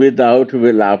without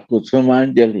Vilap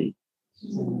Kusumanjali.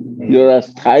 You're a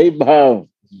Sthayi Bhava.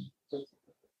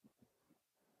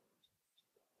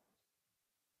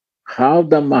 How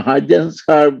the Mahajans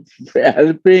are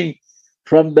helping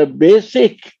from the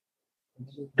basic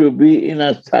to be in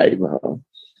a Sthayi Bhava.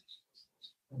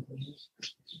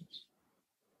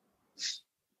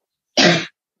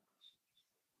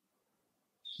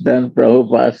 Then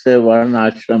Prabhupada said, one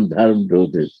ashram dharma do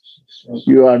this.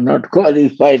 You are not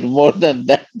qualified more than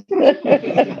that.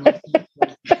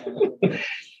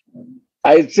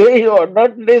 I say you are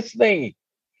not listening.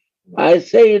 I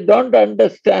say you don't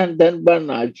understand, then one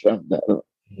ashram dharma.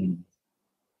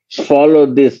 follow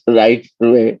this right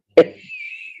way.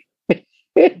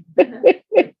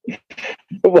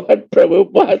 But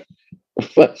Prabhupada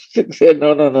first said,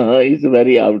 no, it's a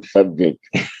very out subject.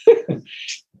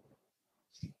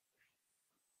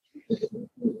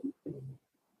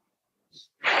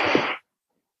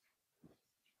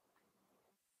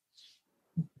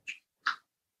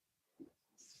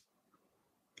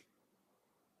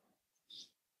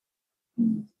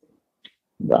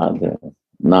 Radha,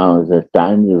 now the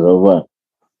time is over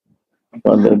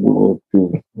for the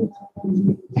devotee.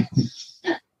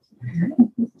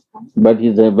 But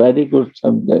it's a very good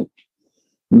subject.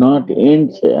 Not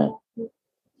ends here.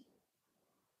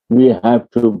 We have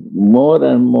to more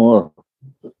and more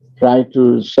try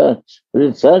to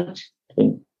research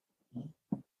things.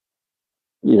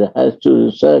 It has to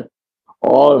research.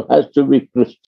 All has to be crystal